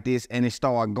rapping like this, and it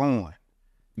started going.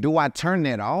 Do I turn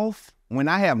that off when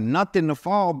I have nothing to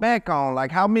fall back on?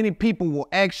 Like, how many people will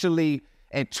actually,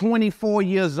 at 24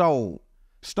 years old,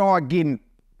 start getting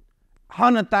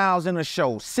 100,000 a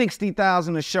show,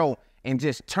 60,000 a show, and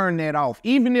just turn that off?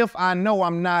 Even if I know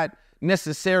I'm not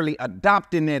necessarily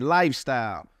adopting that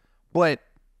lifestyle, but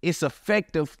it's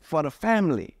effective for the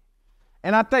family.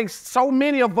 And I think so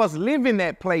many of us live in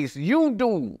that place. You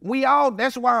do. We all,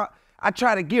 that's why I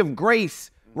try to give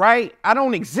grace, right? I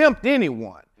don't exempt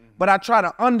anyone, but I try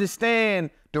to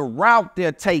understand the route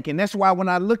they're taking. That's why when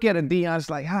I look at a Deion, it's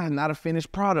like, not a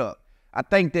finished product. I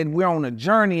think that we're on a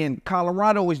journey, and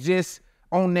Colorado is just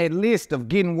on that list of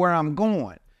getting where I'm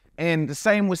going. And the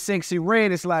same with Sexxy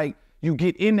Redd. It's like you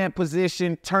get in that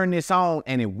position, turn this on,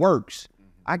 and it works.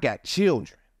 I got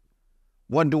children.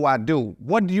 What do I do?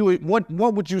 What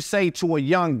would you say to a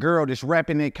young girl that's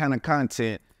rapping that kind of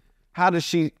content? How does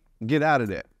she get out of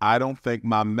that? I don't think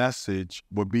my message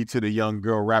would be to the young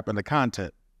girl rapping the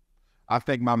content. I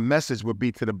think my message would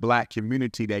be to the Black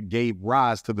community that gave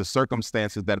rise to the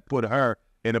circumstances that put her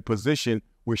in a position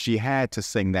where she had to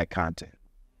sing that content.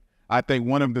 I think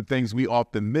one of the things we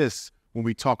often miss when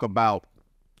we talk about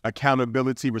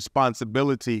accountability,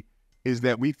 responsibility, is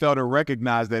that we fail to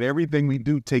recognize that everything we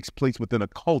do takes place within a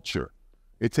culture.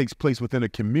 It takes place within a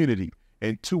community.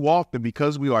 And too often,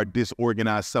 because we are a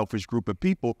disorganized, selfish group of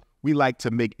people, we like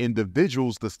to make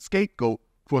individuals the scapegoat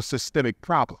for systemic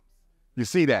problems. You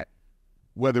see that?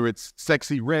 Whether it's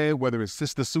Sexxy Redd, whether it's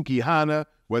Sister Sukihana,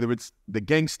 whether it's the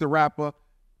gangster rapper,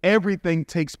 everything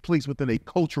takes place within a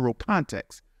cultural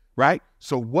context, right?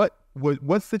 So what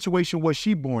situation was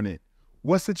she born in?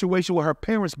 What situation were her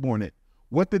parents born in?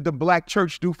 What did the Black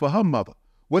church do for her mother?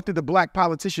 What did the Black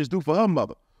politicians do for her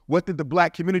mother? What did the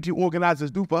Black community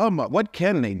organizers do for her mother? What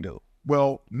can they do?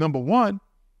 Well, number one,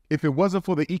 if it wasn't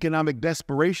for the economic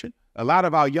desperation, a lot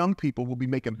of our young people will be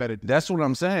making better decisions. That's what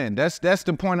I'm saying. That's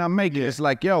the point I'm making. Yeah. It's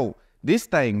like, yo, this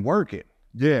thing working.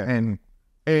 Yeah.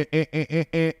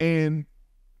 And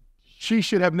she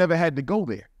should have never had to go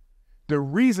there. The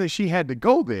reason she had to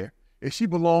go there is she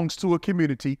belongs to a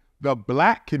community, the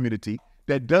Black community,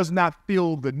 that does not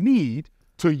feel the need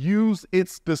to use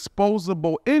its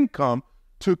disposable income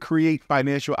to create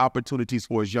financial opportunities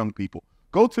for its young people.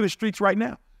 Go to the streets right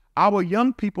now. Our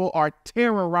young people are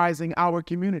terrorizing our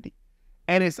community.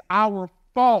 And it's our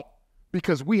fault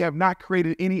because we have not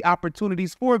created any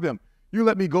opportunities for them. You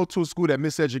let me go to a school that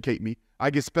miseducate me. I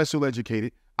get special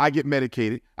educated. I get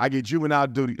medicated. I get juvenile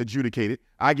adjudicated.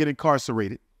 I get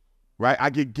incarcerated, right? I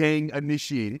get gang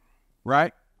initiated,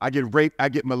 right? I get raped. I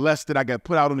get molested. I get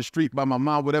put out on the street by my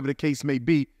mom, whatever the case may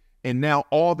be. And now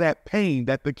all that pain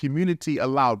that the community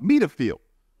allowed me to feel,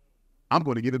 I'm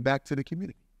going to give it back to the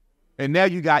community. And now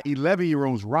you got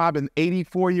 11-year-olds robbing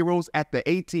 84-year-olds at the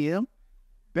ATM.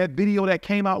 That video that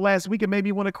came out last week, it made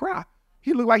me want to cry.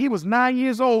 He looked like he was 9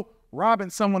 years old, robbing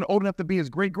someone old enough to be his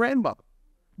great-grandmother.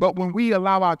 But when we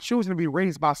allow our children to be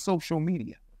raised by social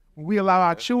media, when we allow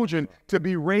our children to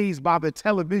be raised by the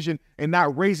television and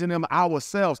not raising them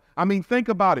ourselves, I mean, think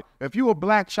about it. If you're a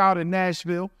Black child in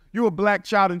Nashville, you're a Black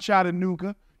child in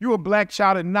Chattanooga, you're a Black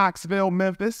child in Knoxville,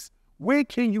 Memphis, where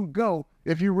can you go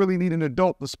if you really need an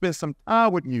adult to spend some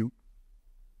time with you?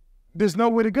 There's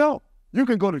nowhere to go. You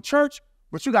can go to church,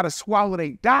 but you got to swallow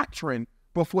their doctrine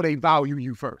before they value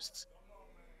you first.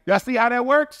 Y'all see how that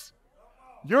works?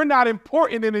 You're not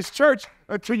important in this church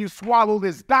until you swallow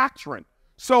this doctrine.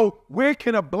 So where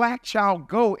can a Black child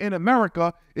go in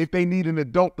America if they need an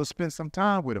adult to spend some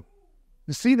time with them?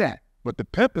 You see that? But the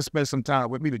pimp will spend some time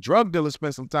with me. The drug dealer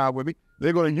spend some time with me.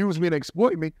 They're going to use me and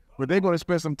exploit me, but they're going to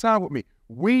spend some time with me.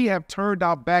 We have turned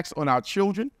our backs on our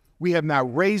children. We have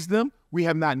not raised them. We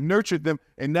have not nurtured them.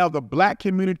 And now the Black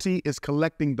community is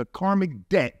collecting the karmic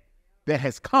debt that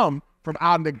has come from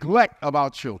our neglect of our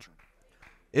children.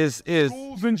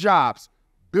 Schools and jobs.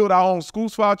 Build our own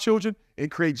schools for our children and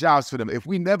create jobs for them. If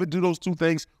we never do those two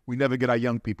things, we never get our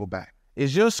young people back.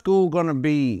 Is your school going to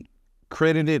be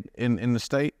credited in the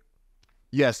state?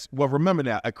 Yes. Well, remember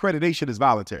now, accreditation is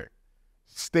voluntary.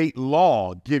 State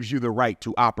law gives you the right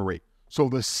to operate. So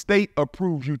the state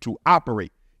approves you to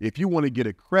operate. If you want to get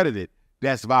accredited,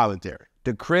 that's voluntary.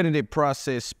 The credited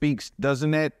process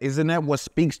isn't that what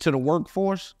speaks to the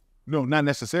workforce? No, not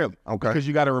necessarily. Okay. Because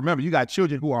you got to remember, you got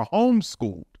children who are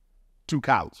homeschooled to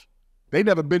college. They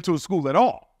never been to a school at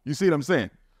all. You see what I'm saying?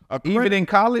 Even in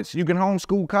college? You can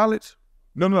homeschool college?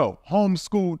 No.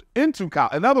 Homeschooled into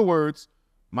college. In other words,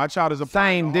 my child is a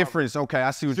same difference. Okay,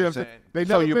 I see what you're saying.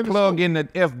 So you plug in the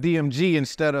FDMG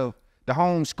instead of the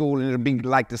homeschool, and it'll be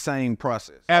like the same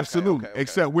process. Absolutely. Okay.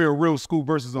 Except we're a real school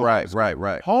versus a homeschool.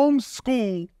 Right.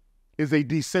 Homeschool is a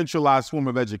decentralized form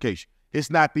of education. It's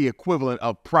not the equivalent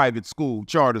of private school,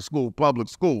 charter school, public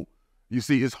school. You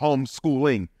see, it's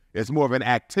homeschooling. It's more of an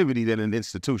activity than an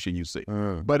institution, you see.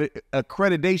 But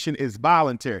accreditation is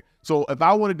voluntary. So if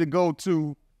I wanted to go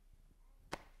to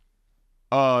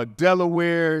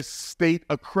Delaware State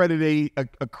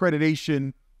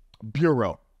Accreditation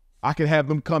Bureau, I could have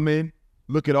them come in,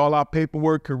 look at all our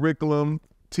paperwork, curriculum,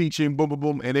 teaching, boom, boom,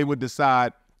 boom, and they would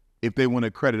decide if they want to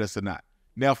accredit us or not.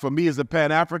 Now, for me as a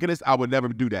Pan-Africanist, I would never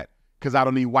do that because I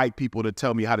don't need white people to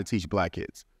tell me how to teach black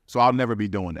kids. So I'll never be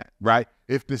doing that, right?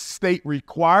 If the state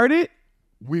required it,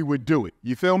 we would do it.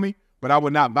 You feel me? But I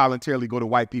would not voluntarily go to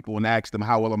white people and ask them,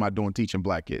 how well am I doing teaching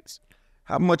black kids?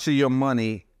 How much of your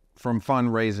money from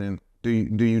fundraising do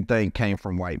you think came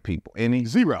from white people? Any?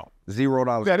 $0.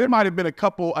 $0. Yeah, there might have been a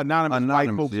couple anonymous white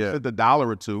folks who said $1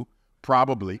 or $2,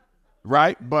 probably,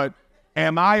 right? But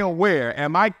am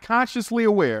I consciously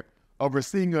aware of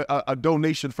receiving a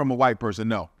donation from a white person?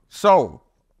 No. So,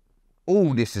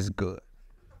 this is good.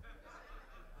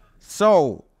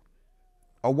 So,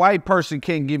 a white person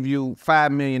can give you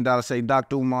 $5 million, say,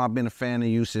 Dr. Umar, I've been a fan of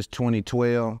you since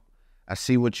 2012. I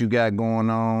see what you got going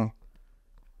on.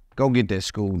 Go get that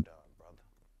school done, brother.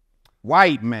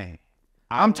 White man.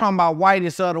 I'm talking about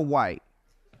whitest of the white.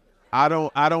 I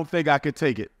don't think I could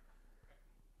take it.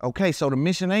 Okay, so the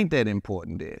mission ain't that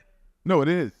important there. No, it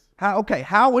is.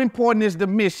 How important is the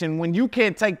mission when you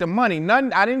can't take the money?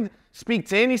 I didn't speak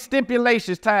to any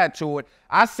stipulations tied to it.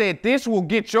 I said this will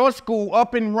get your school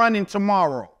up and running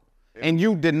tomorrow, and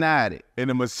you denied it. And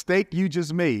the mistake you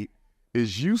just made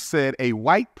is you said a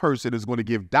white person is going to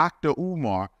give Dr.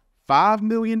 Umar $5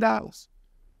 million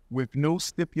with no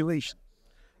stipulation.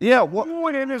 Yeah, who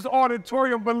in this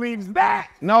auditorium believes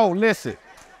that? No, listen.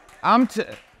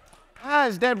 How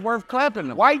is that worth clapping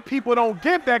them? White people don't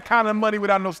give that kind of money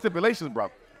without no stipulations,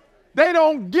 brother. They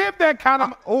don't give that kind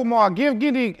of Umar,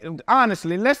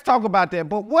 honestly, let's talk about that.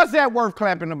 But what's that worth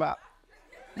clapping about?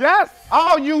 Yes.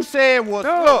 All you said was,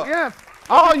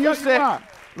 all you said,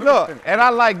 and I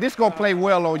like this gonna play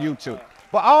well on YouTube.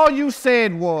 But all you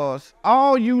said was,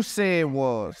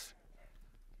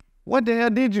 what the hell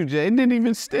did you, Jay? It didn't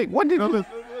even stick. What did you?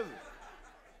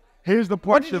 Here's the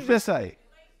part. What did you just say?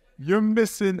 You're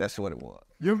missing. That's what it was.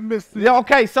 You're missing. Yeah,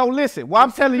 okay, so listen. Well,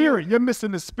 I'm telling you. You're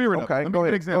missing the spirit okay, of it. Go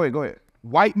ahead.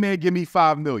 White man give me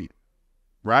 $5 million,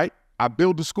 right? I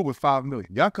build the school with $5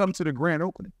 million. Y'all come to the grand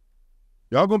opening.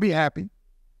 Y'all gonna be happy.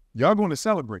 Y'all gonna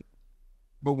celebrate.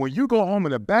 But when you go home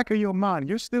in the back of your mind,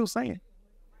 you're still saying,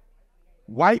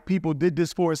 white people did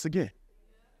this for us again.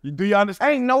 Do you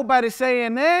understand? Ain't nobody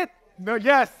saying that. No,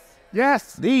 yes.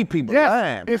 These people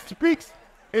lying. It speaks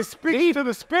to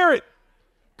the spirit.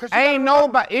 Ain't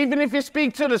nobody, even if it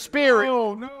speaks to the spirit.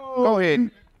 No.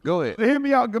 Go ahead. Hear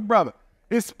me out, good brother.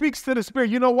 It speaks to the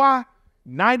spirit. You know why?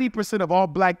 90% of all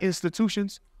black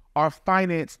institutions are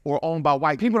financed or owned by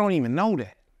white people. People don't even know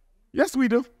that. Yes, we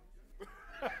do.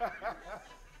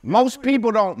 Most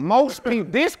people don't.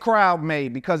 This crowd may,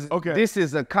 because this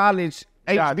is a college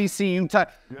HBCU type.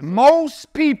 Yes,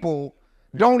 most people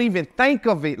don't even think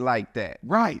of it like that.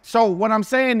 Right. So what I'm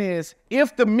saying is,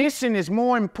 if the mission is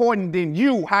more important than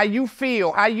you, how you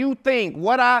feel, how you think,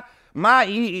 my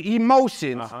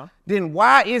emotions, then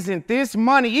why isn't this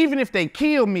money, even if they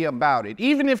kill me about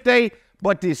it,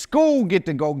 but the school get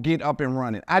to go get up and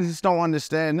running? I just don't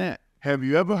understand that. Have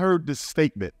you ever heard the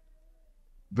statement,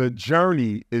 the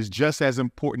journey is just as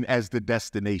important as the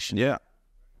destination? Yeah.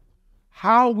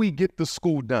 How we get the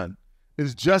school done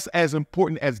is just as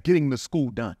important as getting the school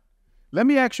done. Let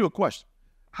me ask you a question.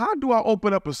 How do I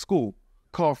open up a school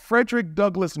called Frederick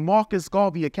Douglass Marcus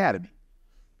Garvey Academy?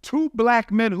 2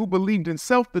 black men who believed in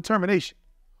self-determination,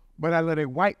 but I let a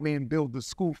white man build the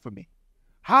school for me.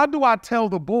 How do I tell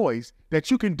the boys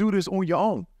that you can do this on your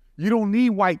own? You don't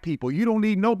need white people. You don't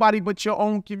need nobody but your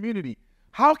own community.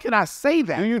 How can I say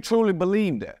that? Do you truly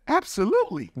believe that?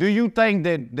 Absolutely. Do you think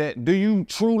do you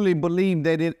truly believe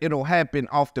that it'll happen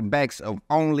off the backs of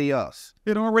only us?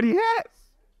 It already has.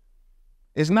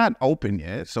 It's not open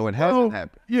yet, so it hasn't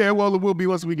happened. Yeah, well, it will be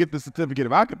once we get the certificate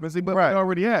of occupancy, but we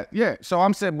already had. Yeah. So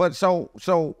I'm saying, but so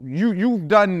you've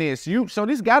done this. So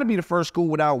this got to be the first school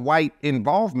without white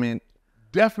involvement.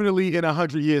 Definitely in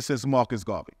 100 years since Marcus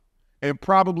Garvey, and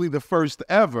probably the first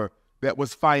ever that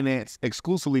was financed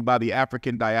exclusively by the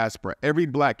African diaspora. Every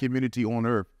black community on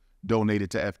earth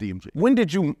donated to FDMG. When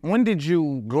did you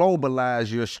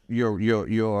globalize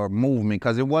your movement?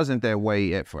 Because it wasn't that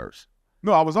way at first.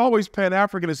 No, I was always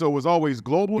Pan-African, and so it was always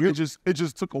global. It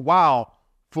just took a while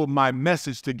for my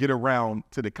message to get around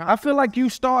to the continent. I feel like you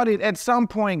started at some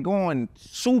point going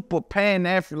super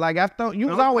Pan-African. Like I thought you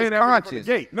was always conscious.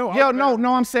 No,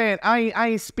 I'm saying I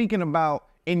ain't speaking about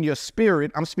in your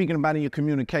spirit. I'm speaking about in your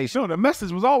communication. No, the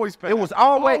message was always Pan-African. It was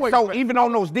always so even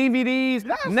on those DVDs.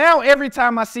 Yes. Now every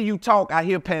time I see you talk, I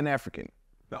hear Pan-African.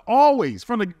 Always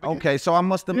from the okay, so I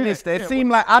must have missed that. It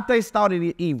seemed like I think started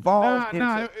to evolve.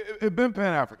 It been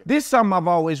Pan-African. This is something I've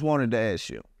always wanted to ask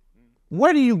you.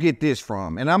 Where do you get this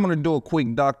from? And I'm gonna do a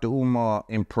quick Dr. Umar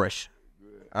impression.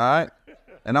 All right,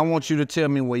 and I want you to tell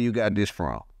me where you got this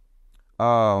from.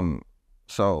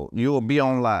 So you'll be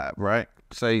on live, right?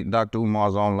 Say Dr.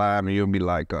 Umar's on live, and you'll be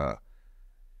like,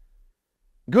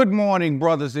 "Good morning,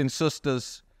 brothers and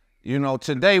sisters. You know,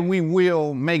 today we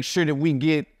will make sure that we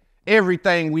get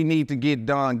everything we need to get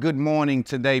done. Good morning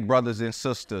today, brothers and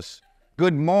sisters.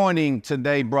 Good morning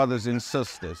today, brothers and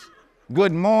sisters.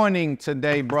 Good morning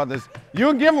today, brothers."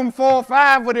 You'll give them 4 or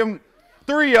 5 of them,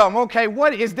 3 of them. Okay,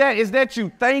 what is that? Is that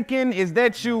you thinking? Is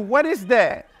that you? What is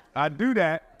that? I do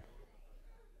that.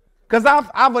 Because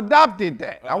I've adopted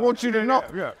that. I want you to know.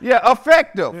 Yeah,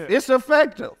 effective. Yeah. It's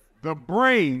effective. The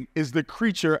brain is the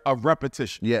creature of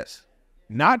repetition. Yes.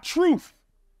 Not truth.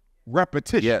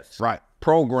 Repetition. Yes. Right.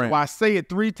 Program. So I say it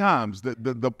 3 times.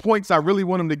 The points I really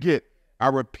want them to get, I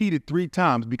repeat it 3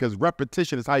 times because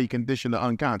repetition is how you condition the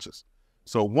unconscious.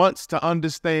 So once to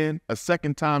understand, a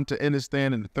second time to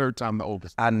understand, and the third time to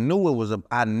overstand. I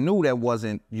knew that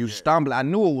wasn't you stumbling. I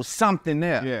knew it was something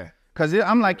there. Yeah. Cause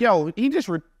I'm like, yo, he just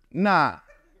nah.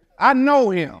 I know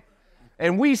him.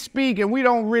 And we speak and we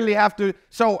don't really have to.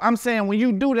 So I'm saying when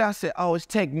you do that, I said, oh, it's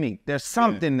technique. There's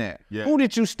something there. Yeah. Who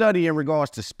did you study in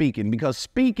regards to speaking? Because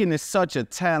speaking is such a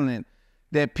talent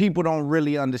that people don't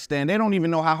really understand. They don't even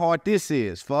know how hard this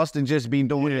is for us to just be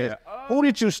doing this. Who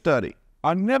did you study?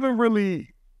 I never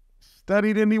really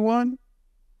studied anyone.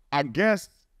 I guess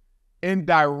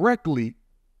indirectly,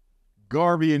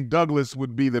 Garvey and Douglas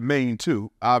would be the main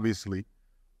 2, obviously.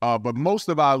 But most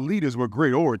of our leaders were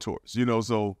great orators, you know,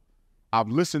 so I've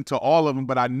listened to all of them,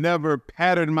 but I never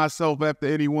patterned myself after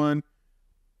anyone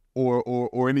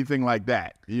or anything like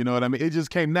that. You know what I mean? It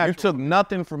just came natural. You took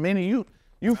nothing from any you.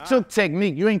 You took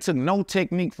technique. You ain't took no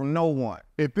technique from no one.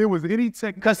 If there was any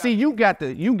technique, cause see, you got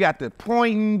the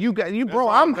pointing. Bro.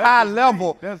 I'm high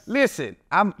level. Listen,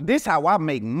 this how I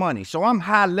make money. So I'm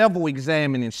high level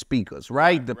examining speakers,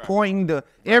 right? The pointing, the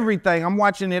everything. I'm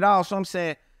watching it all. So I'm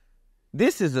saying,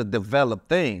 this is a developed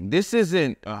thing. This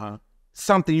isn't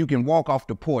something you can walk off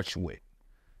the porch with.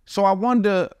 So I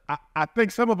wonder. I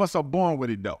think some of us are born with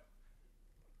it, though.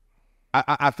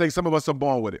 I think some of us are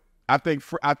born with it. I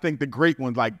think the great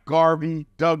ones like Garvey,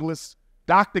 Douglas,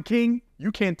 Dr. King,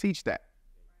 you can't teach that.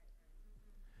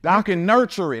 You can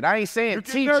nurture it. I ain't saying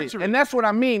teach it. And that's what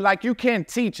I mean. Like, you can't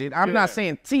teach it. I'm not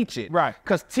saying teach it. Right.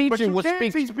 Because teaching will speak. But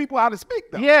you can teach people how to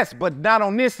speak, though. Yes, but not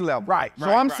on this level. Right. So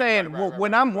I'm saying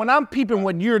when I'm peeping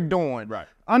what you're doing,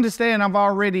 understand I've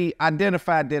already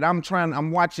identified that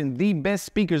I'm watching the best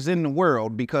speakers in the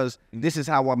world because this is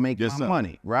how I make my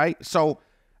money, right? So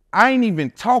I ain't even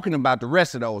talking about the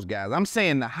rest of those guys. I'm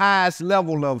saying the highest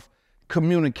level of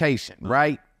communication,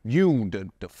 right? You, the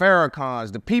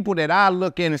Farrakhan's, the people that I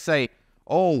look in and say,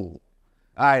 oh,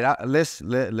 all right, let's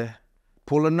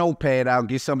pull a notepad out,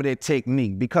 get some of that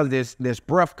technique, because there's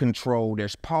breath control,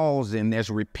 there's pausing, there's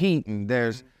repeating,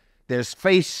 there's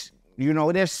face, you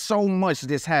know, there's so much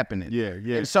that's happening.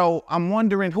 Yeah. And so I'm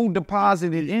wondering who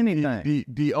deposited anything.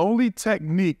 The only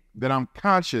technique that I'm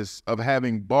conscious of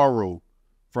having borrowed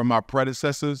from my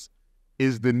predecessors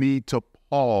is the need to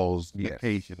pause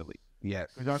occasionally. Yes.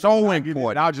 So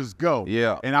important. I'll just go.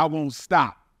 Yeah. And I won't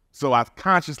stop. So I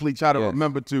consciously try to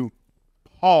remember to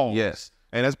pause. Yes.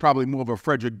 And that's probably more of a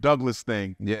Frederick Douglass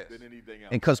thing than anything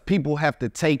else. And because people have to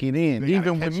take it in.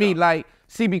 Even with me,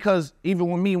 because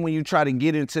even with me, when you try to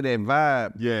get into that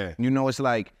vibe, you know, it's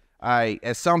like,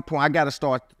 at some point, I got to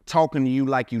start talking to you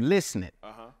like you listening.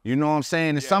 You know what I'm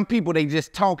saying? And some people, they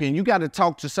just talking. You got to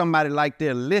talk to somebody like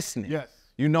they're listening. Yes.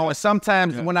 You know, and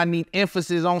sometimes when I need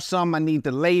emphasis on something, I need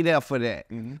to lay there for that.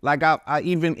 Like I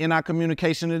even in our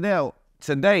communication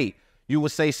today, you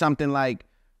would say something like,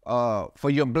 for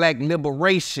your black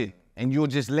liberation, and you'll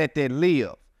just let that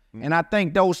live. And I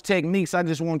think those techniques, I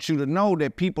just want you to know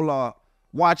that people are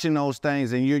watching those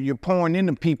things, and you're pouring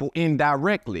into people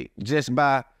indirectly just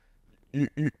by,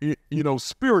 you know,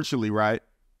 spiritually, right?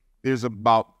 There's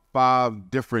about 5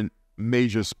 different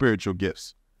major spiritual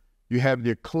gifts. You have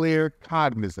your clear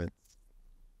cognizance.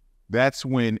 That's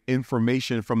when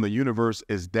information from the universe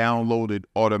is downloaded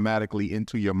automatically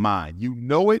into your mind. You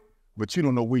know it, but you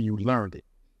don't know where you learned it.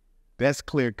 That's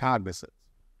clear cognizance.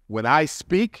 When I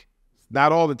speak,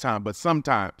 not all the time, but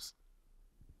sometimes,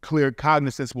 clear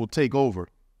cognizance will take over.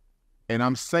 And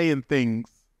I'm saying things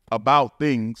about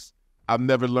things I've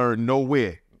never learned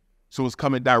nowhere. So it's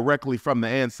coming directly from the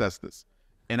ancestors.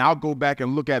 And I'll go back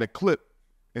and look at a clip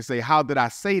and say, how did I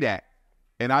say that?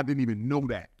 And I didn't even know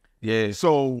that. Yeah.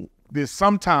 So there's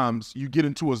sometimes you get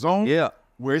into a zone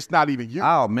where it's not even you.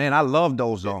 Oh man, I love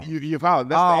those zones. You follow?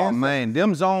 That's the man,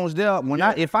 them zones there.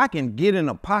 If I can get in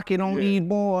a pocket on these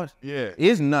boys,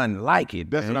 it's nothing like it.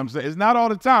 That's what I'm saying. It's not all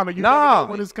the time. You know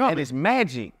when it's coming. And it's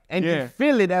magic. And you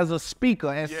feel it as a speaker,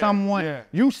 as someone.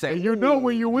 You say, and you know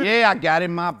when you're with I got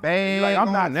in my bag. You're like,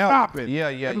 I'm not stopping.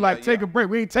 Yeah. Like, take a break.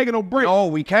 We ain't taking no break. No,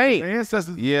 we can't. The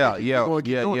ancestors. Yeah.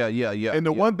 And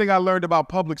the one thing I learned about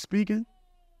public speaking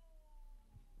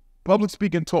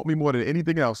taught me more than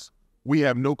anything else. We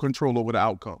have no control over the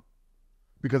outcome.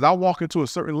 Because I walk into a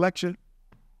certain lecture,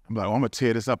 I'm like, I'm going to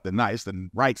tear this up tonight. It's the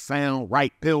right sound,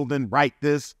 right building, right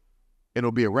this.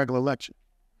 It'll be a regular lecture.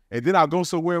 And then I'll go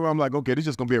somewhere where I'm like, okay, this is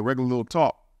just going to be a regular little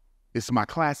talk. It's my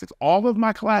classics. All of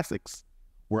my classics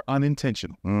were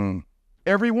unintentional.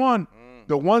 Every one.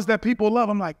 The ones that people love,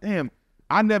 I'm like, damn,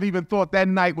 I never even thought that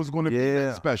night was going to be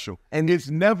that special. And it's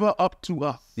never up to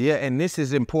us. Yeah, and this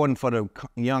is important for the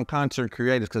young content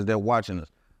creators because they're watching us.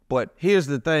 But here's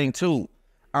the thing, too.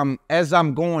 As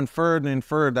I'm going further and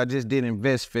further, I just did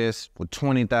Invest Fest with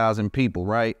 20,000 people,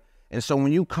 right? And so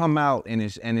when you come out and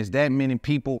it's that many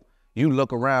people, you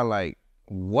look around like,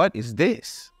 what is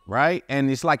this, right?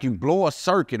 And it's like you blow a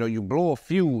circuit or you blow a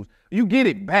fuse. You get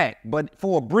it back, but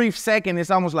for a brief second, it's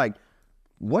almost like,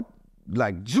 what?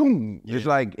 Like, zoom. It's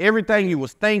like everything you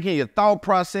was thinking, your thought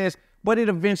process, but it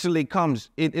eventually comes,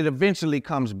 it eventually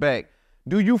comes back.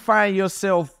 Do you find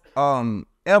yourself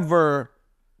ever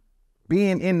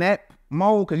being in that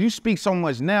mode? Because you speak so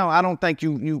much now, I don't think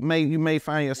you may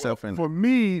find yourself in. For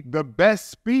me, the best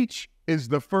speech is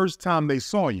the first time they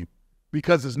saw you,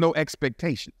 because there's no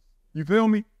expectation. You feel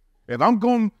me? If I'm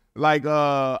going, like,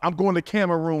 I'm going to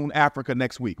Cameroon, Africa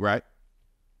next week, right?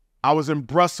 I was in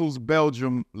Brussels,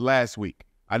 Belgium last week.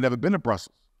 I've never been to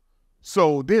Brussels.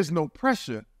 So there's no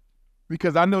pressure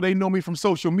because I know they know me from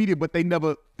social media, but they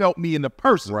never felt me in the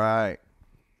person. Right.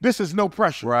 This is no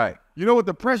pressure. Right. You know what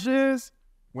the pressure is?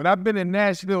 When I've been in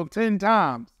Nashville 10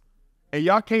 times and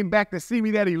y'all came back to see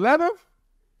me that 11th,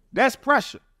 that's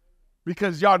pressure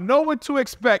because y'all know what to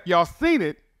expect. Y'all seen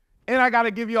it. And I got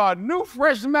to give y'all a new,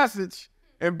 fresh message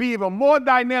and be even more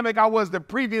dynamic I was the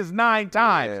previous 9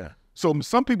 times. Yeah. So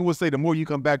some people would say the more you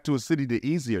come back to a city, the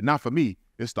easier. Not for me.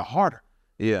 It's the harder.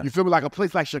 Yeah. You feel me? Like a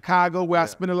place like Chicago where I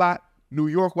spend a lot, New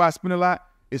York where I spend a lot,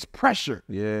 it's pressure.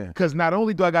 Yeah. Because not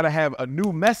only do I got to have a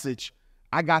new message,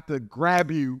 I got to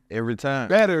grab you every time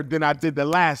better than I did the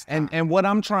last time. And what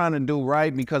I'm trying to do,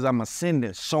 right, because I'm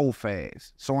ascending so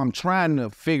fast. So I'm trying to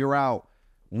figure out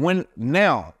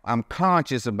now I'm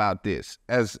conscious about this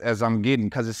as I'm getting,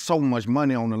 because it's so much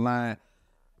money on the line.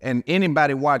 And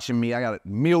anybody watching me, I got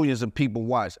millions of people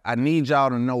watch. I need y'all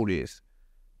to know this.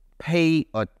 Pay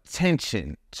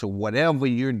attention to whatever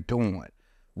you're doing.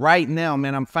 Right now,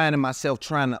 man, I'm finding myself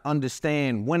trying to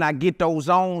understand when I get those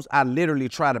zones, I literally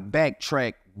try to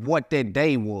backtrack what that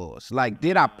day was. Like,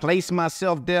 did I place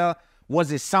myself there?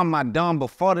 Was it something I done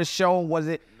before the show? Was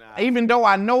it? Even though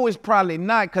I know it's probably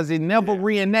not because it never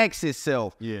reenacts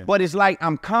itself. Yeah. But it's like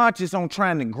I'm conscious on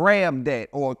trying to grab that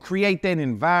or create that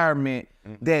environment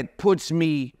that puts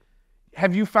me.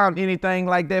 Have you found anything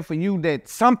like that for you? That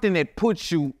something that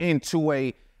puts you into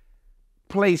a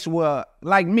place where,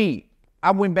 like me,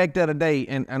 I went back the other day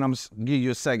and I'm give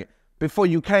you a second. Before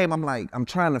you came, I'm like, I'm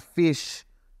trying to fish.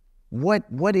 What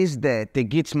is that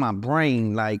gets my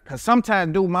brain like? Cause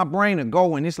sometimes, dude, my brain will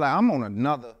go and it's like I'm on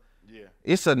another.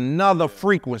 It's another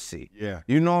frequency. Yeah.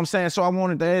 You know what I'm saying? So I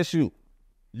wanted to ask you.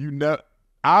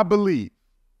 I believe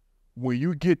when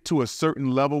you get to a certain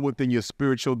level within your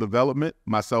spiritual development,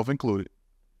 myself included,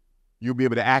 you'll be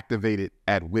able to activate it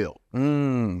at will.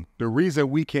 The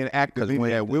reason we can't activate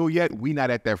it at will yet, we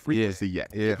not at that frequency yet.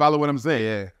 You follow what I'm saying?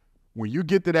 Yeah. When you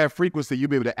get to that frequency, you'll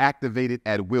be able to activate it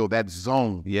at will, that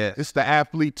zone. Yes. It's the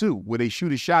athlete too, where they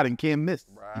shoot a shot and can't miss.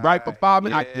 Right for 5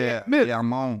 minutes, I can't miss. Yeah,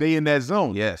 I'm on. They in that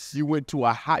zone. Yes. You went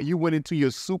to you went into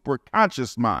your super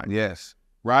conscious mind. Yes.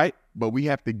 Right? But we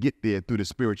have to get there through the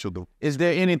spiritual door. Is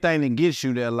there anything that gets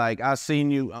you there? Like, I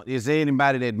seen you, is there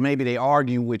anybody that maybe they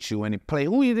argue with you and they play,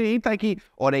 who you think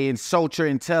or they insult your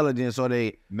intelligence, or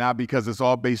they... Not, because it's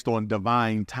all based on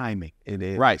divine timing. It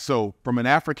is. Right. So from an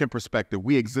African perspective,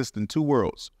 we exist in two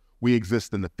worlds. We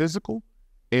exist in the physical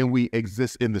and we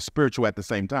exist in the spiritual at the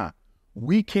same time.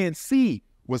 We can't see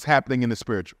what's happening in the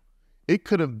spiritual. It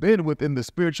could have been within the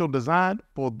spiritual design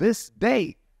for this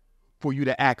day for you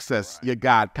to access your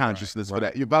God consciousness for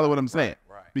that. You follow what I'm saying?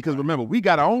 Because remember, we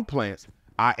got our own plans.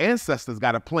 Our ancestors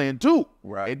got a plan too.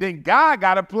 And then God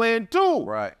got a plan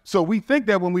too. So we think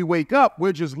that when we wake up,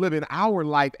 we're just living our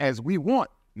life as we want.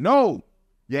 No,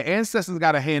 your ancestors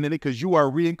got a hand in it because you are a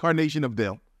reincarnation of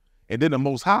them. And then the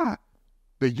Most High,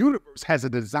 the universe has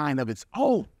a design of its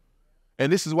own.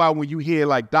 And this is why when you hear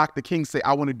like Dr. King say,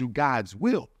 I want to do God's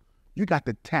will, you got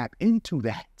to tap into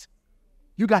that.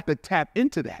 You got to tap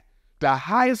into that. The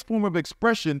highest form of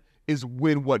expression is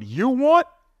when what you want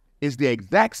is the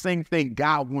exact same thing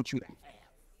God wants you to have.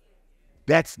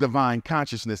 That's divine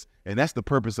consciousness, and that's the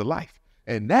purpose of life.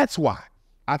 And that's why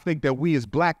I think that we as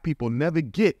Black people never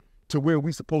get to where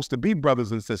we're supposed to be,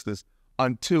 brothers and sisters,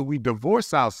 until we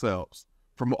divorce ourselves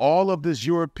from all of this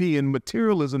European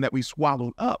materialism that we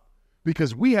swallowed up,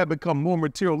 because we have become more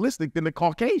materialistic than the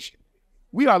Caucasian.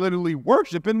 We are literally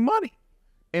worshiping money.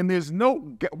 And there's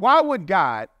no, why would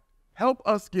God help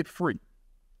us get free?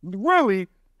 Really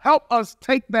help us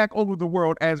take back over the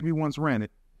world as we once ran it,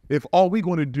 if all we're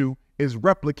going to do is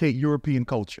replicate European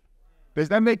culture? Does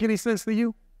that make any sense to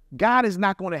you? God is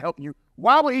not going to help you.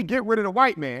 Why would he get rid of the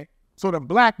white man so the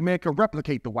Black man can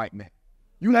replicate the white man?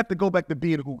 You have to go back to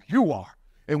being who you are.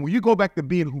 And when you go back to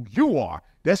being who you are,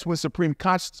 that's when Supreme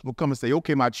Consciousness will come and say,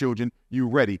 okay, my children, you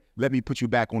ready? Let me put you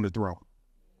back on the throne.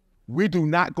 We do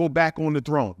not go back on the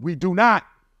throne. We do not,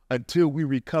 until we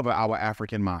recover our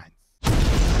African minds.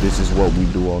 This is what we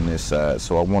do on this side.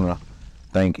 So I want to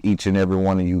thank each and every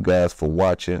one of you guys for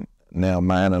watching. Now,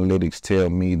 my analytics tell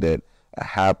me that a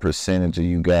high percentage of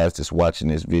you guys that's watching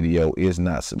this video is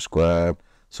not subscribed.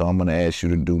 So I'm going to ask you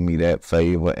to do me that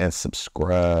favor and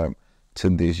subscribe to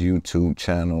this YouTube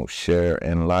channel, share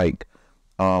and like.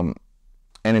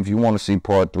 And if you want to see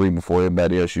part 3 before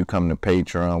everybody else, you come to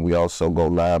Patreon. We also go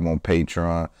live on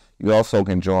Patreon. You also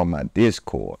can join my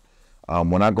Discord.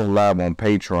 When I go live on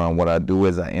Patreon, what I do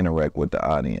is I interact with the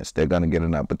audience. They're going to get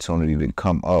an opportunity to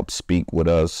come up, speak with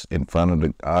us in front of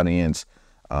the audience,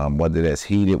 whether that's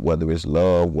heated, whether it's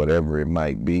love, whatever it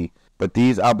might be. But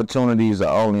these opportunities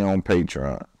are only on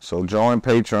Patreon. So join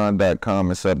patreon.com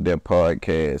and set their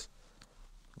podcast.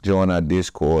 Join our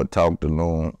Discord, talk to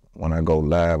Loon. When I go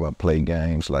live, I play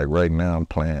games. Like right now, I'm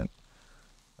playing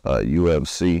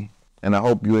UFC. And I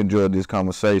hope you enjoyed this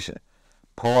conversation.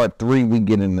 Part 3, we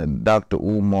get into Dr.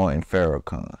 Umar and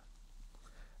Farrakhan.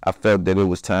 I felt that it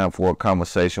was time for a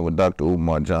conversation with Dr.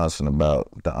 Umar Johnson about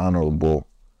the Honorable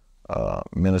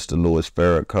Minister Louis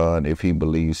Farrakhan, if he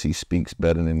believes he speaks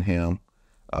better than him,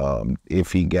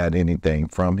 if he got anything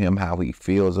from him, how he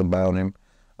feels about him.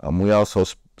 We also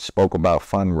spoke about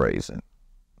fundraising.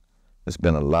 There's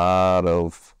been a lot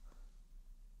of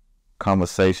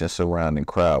conversation surrounding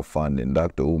crowdfunding.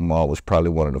 Dr. Umar was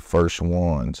probably one of the first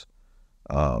ones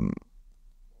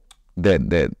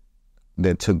that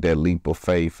took that leap of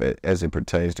faith as it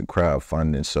pertains to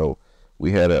crowdfunding. So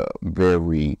we had a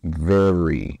very,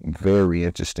 very, very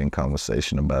interesting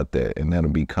conversation about that, and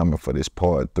that'll be coming for this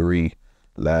part 3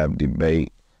 live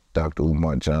debate. Dr.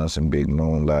 Umar Johnson, Big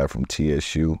Loon, live from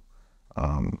TSU.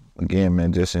 Again,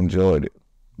 man, just enjoyed it.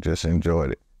 Just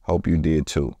enjoyed it. Hope you did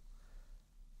too.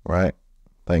 Right?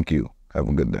 Thank you. Have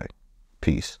a good day.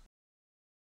 Peace.